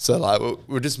 Yeah. So like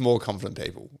we're just more confident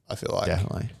people. I feel like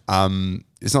definitely.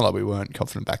 It's not like we weren't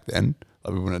confident back then.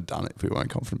 Like we wouldn't have done it if we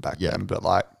weren't confident back then. But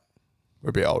like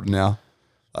we're a bit older now.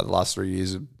 Like the last 3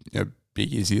 years of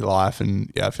big easy life,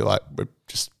 and I feel like we're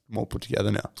just more put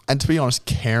together now. And to be honest,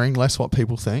 caring less what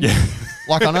people think. Yeah.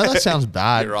 Like I know that sounds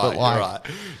bad, you're right, but like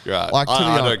you're right. Like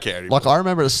I don't care anymore. Like I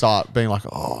remember at the start being like,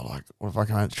 oh, like what if I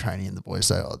come out to training and the boys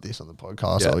say, oh, this on the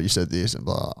podcast, or you said this and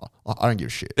blah. I don't give a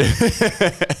shit.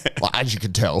 Like as you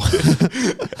can tell,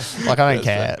 like I don't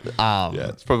care.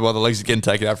 It's probably why the legs are getting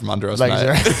taken out from under us,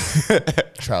 mate.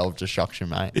 Trail of destruction,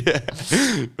 mate.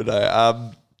 Yeah, but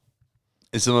no,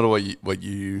 it's similar to what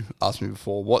you asked me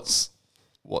before. What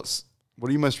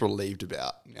are you most relieved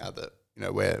about now that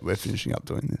we're finishing up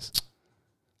doing this?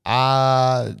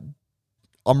 I'm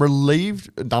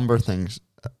relieved a number of things.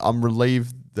 I'm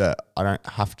relieved that I don't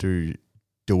have to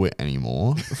do it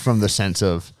anymore from the sense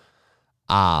of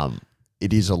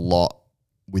it is a lot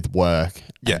with work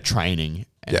and training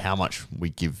and how much we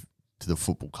give to the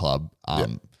football club.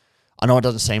 I know it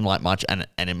doesn't seem like much, and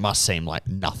it must seem like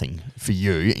nothing for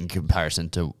you in comparison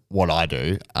to what I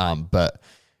do, but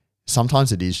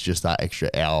sometimes it is just that extra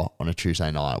hour on a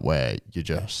Tuesday night where you're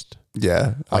just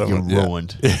you're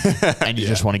ruined and you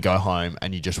just want to go home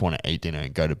and you just want to eat dinner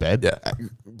and go to bed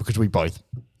because we both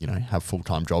have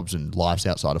full-time jobs and lives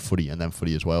outside of footy and then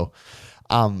footy as well.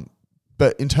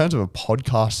 But in terms of a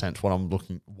podcast sense,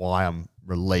 why I'm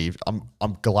relieved,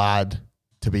 I'm glad,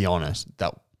 to be honest,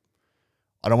 that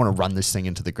I don't want to run this thing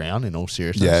into the ground in all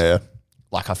seriousness.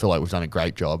 like I feel like we've done a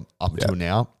great job up until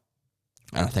now.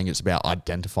 And I think it's about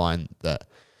identifying that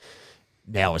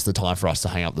now is the time for us to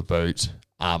hang up the boots,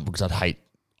 because I'd hate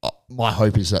 – my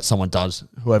hope is that someone does,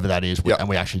 whoever that is, and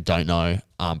we actually don't know,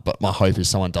 but my hope is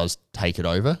someone does take it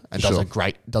over and does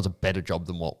a better job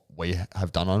than what we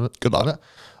have done on it. Good luck.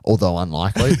 Although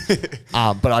unlikely.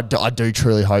 But I do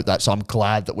truly hope that. So I'm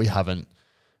glad that we haven't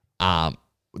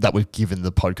that we've given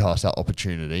the podcast that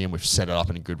opportunity and we've set it up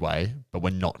in a good way, but we're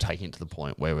not taking it to the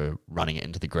point where we're running it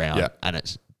into the ground and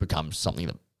it's become something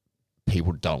that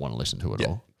people don't want to listen to at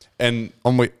all. And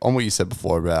on what you said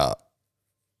before about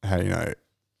how, you know,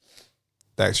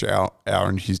 the extra hour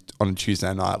on a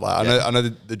Tuesday night, like I know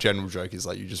the general joke is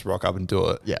like you just rock up and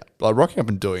do it. Yeah. But like rocking up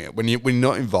and doing it when you're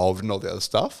not involved in all the other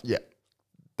stuff. Yeah.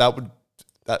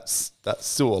 That's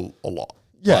still a lot.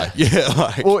 Yeah.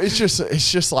 Like, well, it's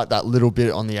just like that little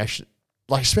bit on the action,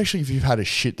 like especially if you've had a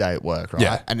shit day at work, right?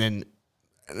 Yeah. And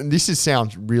this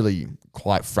sounds really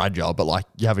quite fragile, but like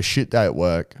you have a shit day at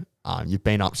work, you've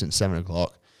been up since 7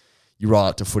 o'clock, you roll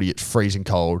up to footy, it's freezing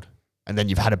cold, and then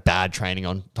you've had a bad training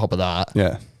on top of that.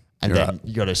 Yeah. And then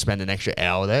you got to spend an extra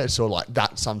hour there. It's sort of like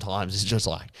that sometimes it's just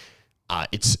like,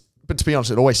 but to be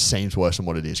honest, it always seems worse than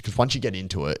what it is because once you get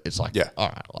into it, it's like, all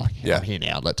right, like I'm here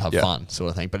now, let's have fun sort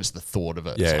of thing. But it's the thought of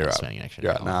it. Yeah, like right. Spending an extra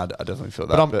hour. No, I definitely feel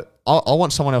that. But I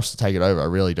want someone else to take it over. I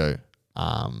really do.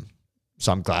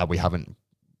 So I'm glad we haven't,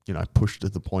 pushed to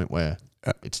the point where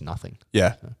it's nothing.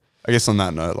 Yeah. I guess on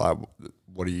that note, like,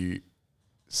 what are you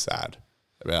sad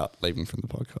about leaving from the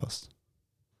podcast?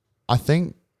 I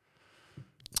think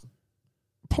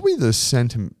probably the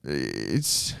sentiment,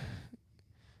 it's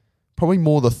probably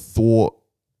more the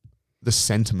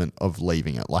sentiment of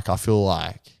leaving it. Like I feel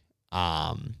like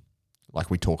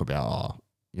we talk about,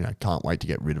 can't wait to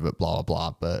get rid of it, blah,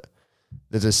 blah, blah. But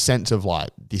there's a sense of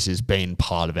like, this has been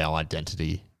part of our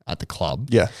identity at the club.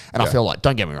 Yeah. And I feel like,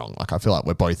 don't get me wrong, like I feel like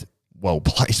we're both well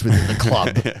placed within the club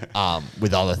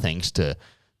with other things to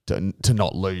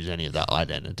not lose any of that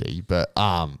identity. But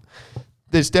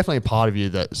there's definitely a part of you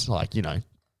that's like,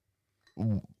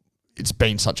 it's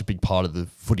been such a big part of the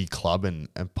footy club and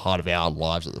part of our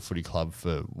lives at the footy club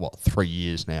for 3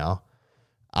 years now.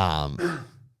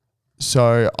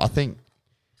 So I think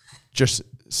just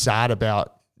sad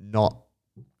about the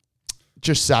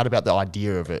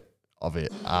idea of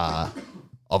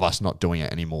us not doing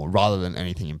it anymore rather than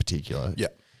anything in particular. Yeah.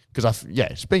 Because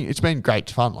it's been great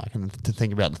fun, like, and to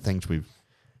think about the things we've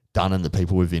done and the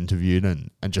people we've interviewed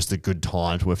and just the good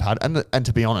times we've had, and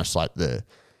to be honest, like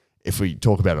if we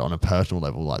talk about it on a personal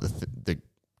level, like the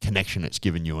connection it's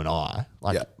given you and I,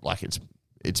 like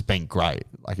it's been great.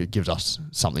 Like it gives us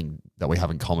something that we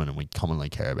have in common and we commonly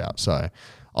care about. So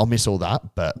I'll miss all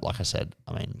that, but like I said,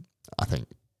 I think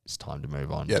it's time to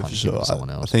move on. Yeah, time for to sure. give it to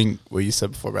someone else. I think what you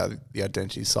said before about the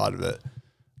identity side of it,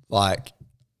 like,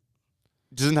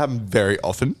 it doesn't happen very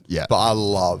often. Yeah. But I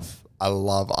love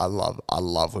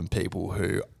when people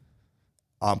who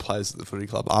aren't players at the footy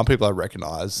club, aren't people I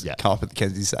recognise, come up at the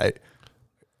Kenzie say,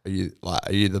 Are you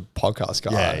the podcast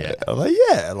guy? Yeah.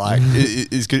 I'm like,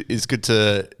 it's good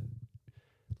to,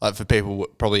 like, for people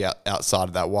probably outside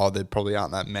of that, while there probably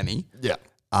aren't that many. Yeah.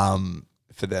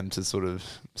 For them to sort of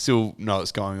still know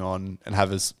what's going on and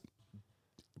have a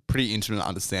pretty intimate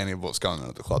understanding of what's going on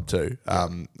at the club too. Yeah.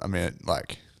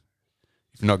 Like,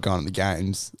 if you're not going to the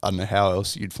games, I don't know how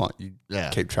else you'd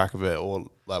keep track of it, or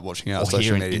like watching our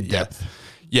social media. In-depth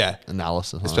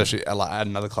analysis. Especially at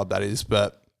another club that is.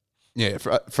 But yeah,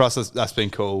 for us, that's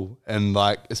been cool. And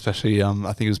like, especially, I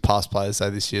think it was past players say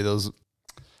this year, there was,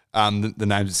 the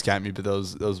names escape me, but there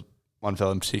was one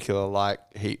fellow in particular, like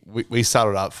we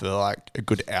started up for like a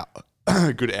good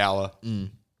hour,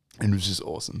 and it was just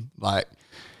awesome. Like,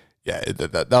 yeah,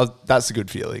 that's a good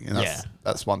feeling, and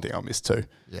that's one thing I miss too.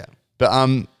 Yeah, but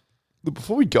look,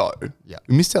 before we go,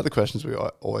 we missed out the questions we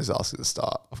always ask at the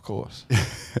start, of course.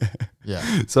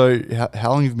 So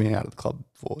how long have you been out of the club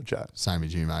for, Jack? Same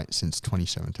as you, mate. Since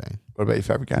 2017. What about your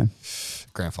favourite game?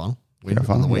 Grand final. Win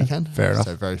on the weekend. Fair enough.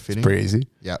 So very fitting. It's pretty easy.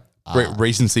 Yep.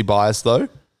 Recency bias though.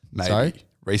 Maybe. Sorry?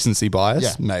 Recency bias?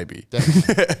 Yeah. Maybe.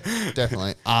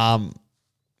 Definitely. What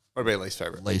about your least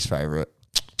favourite? Least favourite.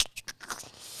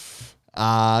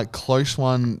 Close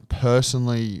one,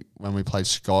 personally, when we played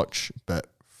Scotch, but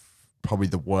probably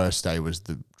the worst day was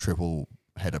the triple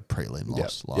header prelim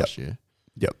loss last year.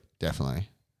 Yep. Definitely.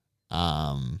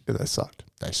 They sucked.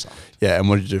 They sucked. Yeah, and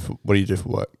what do you do for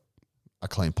work? I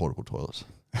clean portable toilets.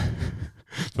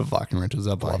 For Viking Rentals,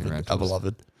 our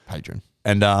beloved. Patron.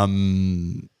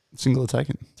 And single or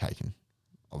taken? Taken.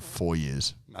 Of 4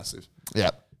 years. Massive.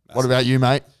 Yep. What about you,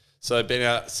 mate? So I've been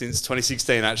out since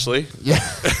 2016, actually. Yeah.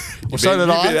 You've been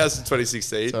out since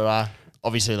 2016. So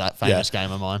obviously that famous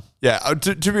game of mine. Yeah,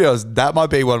 to be honest, that might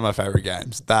be one of my favorite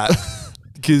games. That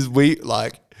because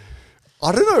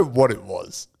I don't know what it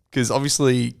was, because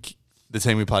obviously the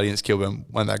team we played against Kilburn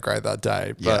weren't that great that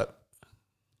day, but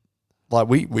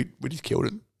we just killed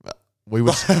him. We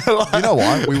were, you know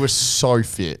what? We were so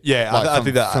fit. Yeah, I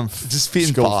think that just fit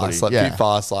and fast, fit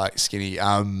fast, skinny.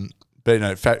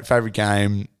 But favorite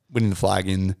game, winning the flag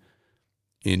in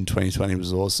 2020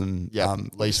 was awesome. Yeah,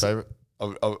 least favorite.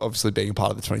 Obviously, being a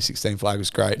part of the 2016 flag was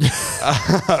great.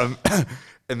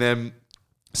 And then,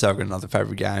 so I've got another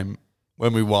favorite game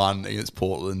when we won against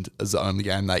Portland as the only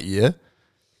game that year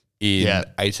in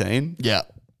 18. Yeah.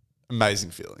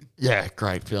 Amazing feeling. Yeah,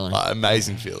 great feeling.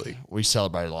 Amazing feeling. We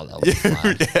celebrated like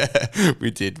that. Yeah,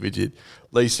 we did.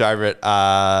 Least favourite,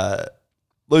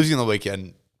 losing on the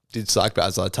weekend did suck, but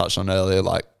as I touched on earlier,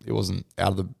 it wasn't out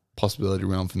of the possibility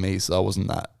realm for me, so I wasn't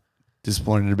that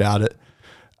disappointed about it.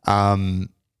 But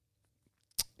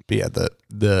yeah,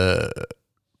 the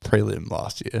prelim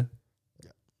last year,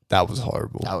 that was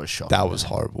horrible. That was shocking. That was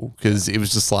horrible, because it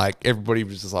was just everybody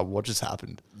was just what just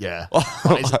happened? Yeah.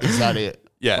 Is that it?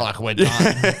 Yeah. We're done.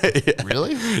 Yeah.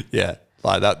 Really? Yeah.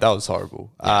 That was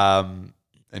horrible. Yeah.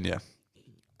 And yeah.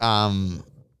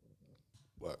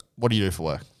 What do you do for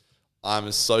work? I'm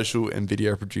a social and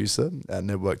video producer at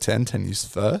Network 10 News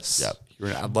First. Yep. Here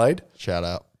in Adelaide. Shout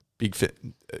out. Big fit.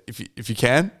 If you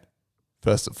can,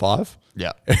 first at 5.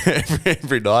 Yeah.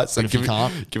 every night. So if you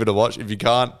can't, give it a watch. If you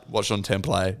can't, watch on 10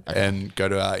 Play and go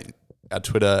to our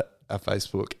Twitter, our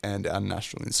Facebook, and our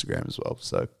national Instagram as well.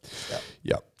 So,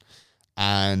 yeah.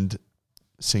 And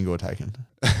single or taken?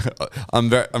 I'm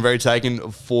very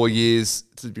taken. 4 years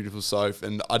to the beautiful Soph,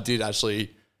 and I did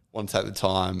actually want to take the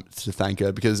time to thank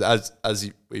her, because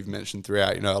as we've mentioned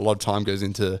throughout, a lot of time goes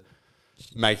into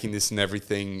making this and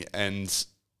everything, and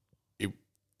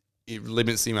it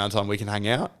limits the amount of time we can hang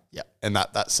out. Yeah, and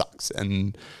that sucks,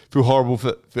 and feel horrible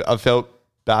for I felt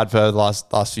bad for her the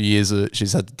last few years that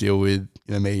she's had to deal with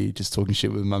me just talking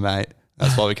shit with my mate.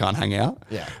 That's why we can't hang out.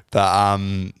 Yeah. But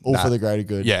all for the greater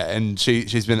good. Yeah, and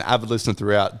she's been an avid listener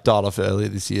throughout. Died off earlier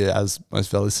this year, as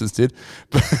most of our listeners did.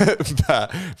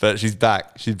 but she's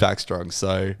back. She's back strong.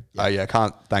 So I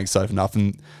can't thank Soph enough,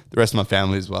 and the rest of my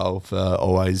family as well, for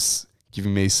always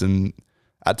giving me some,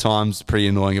 at times, pretty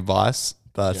annoying advice.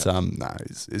 But no,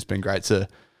 it's been great to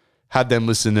have them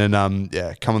listen and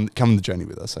come on the journey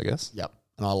with us, I guess. Yep.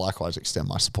 And I likewise extend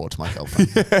my support to my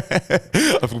girlfriend.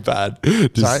 I feel bad.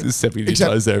 Just stepping your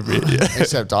toes there a bit. Yeah.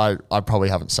 Except I probably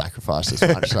haven't sacrificed as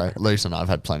much. So Luce and I have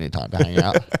had plenty of time to hang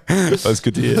out. That's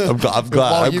good to hear. I'm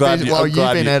glad you've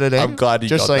been editing. I'm glad you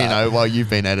got that. Just so you know, while you've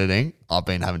been editing, I've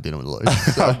been having dinner with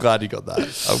Luce. So. I'm glad you got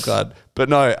that. I'm glad. But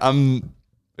no, we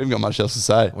haven't got much else to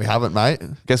say. We haven't, mate.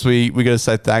 Guess we got to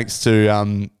say thanks to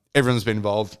everyone that's been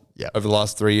involved over the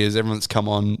last 3 years. Everyone that's come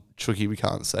on. Chucky, we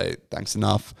can't say thanks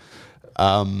enough.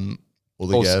 All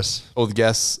the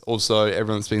guests, also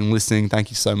everyone that's been listening, thank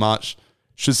you so much.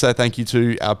 Should say thank you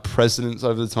to our presidents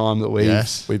over the time that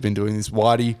we've been doing this.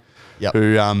 Whitey,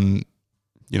 who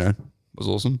was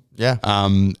awesome. Yeah.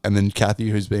 And then Kathy,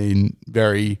 who's been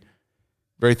very,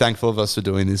 very thankful of us for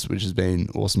doing this, which has been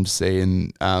awesome to see,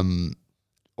 and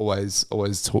always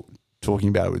talking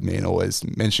about it with me, and always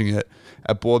mentioning it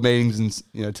at board meetings,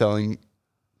 and telling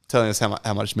us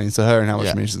how much it means to her and how much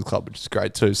it means to the club, which is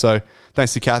great too. So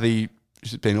thanks to Kathy.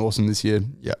 She's been awesome this year.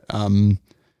 Yeah. And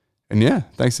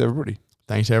thanks to everybody.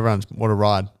 Thanks to everyone. What a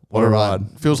ride. What a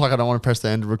ride. Feels like I don't want to press the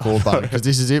end record button, because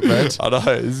this is it, Brett. I know.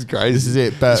 This is crazy. This is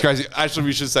it. But it's crazy. Actually,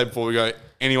 we should say before we go,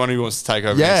 anyone who wants to take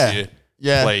over next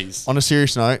year, please. On a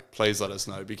serious note, please let us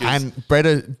know. And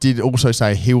Brett did also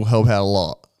say he will help out a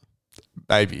lot.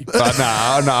 Maybe, but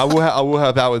no, I will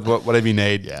help out with whatever you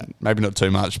need. Yeah, maybe not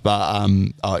too much, but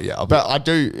I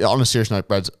do. On a serious note,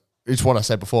 Brad, it's what I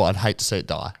said before. I'd hate to see it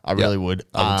die. I really would.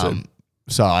 I would too.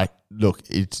 So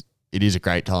it is a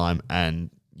great time, and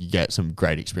you get some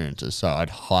great experiences. So I'd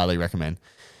highly recommend.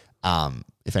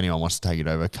 If anyone wants to take it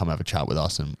over, come have a chat with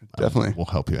us, and definitely we'll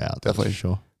help you out. Definitely,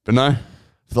 sure. But no,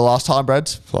 for the last time, Brad.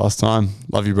 For the last time,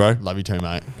 love you, bro. Love you too,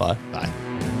 mate. Bye. Bye.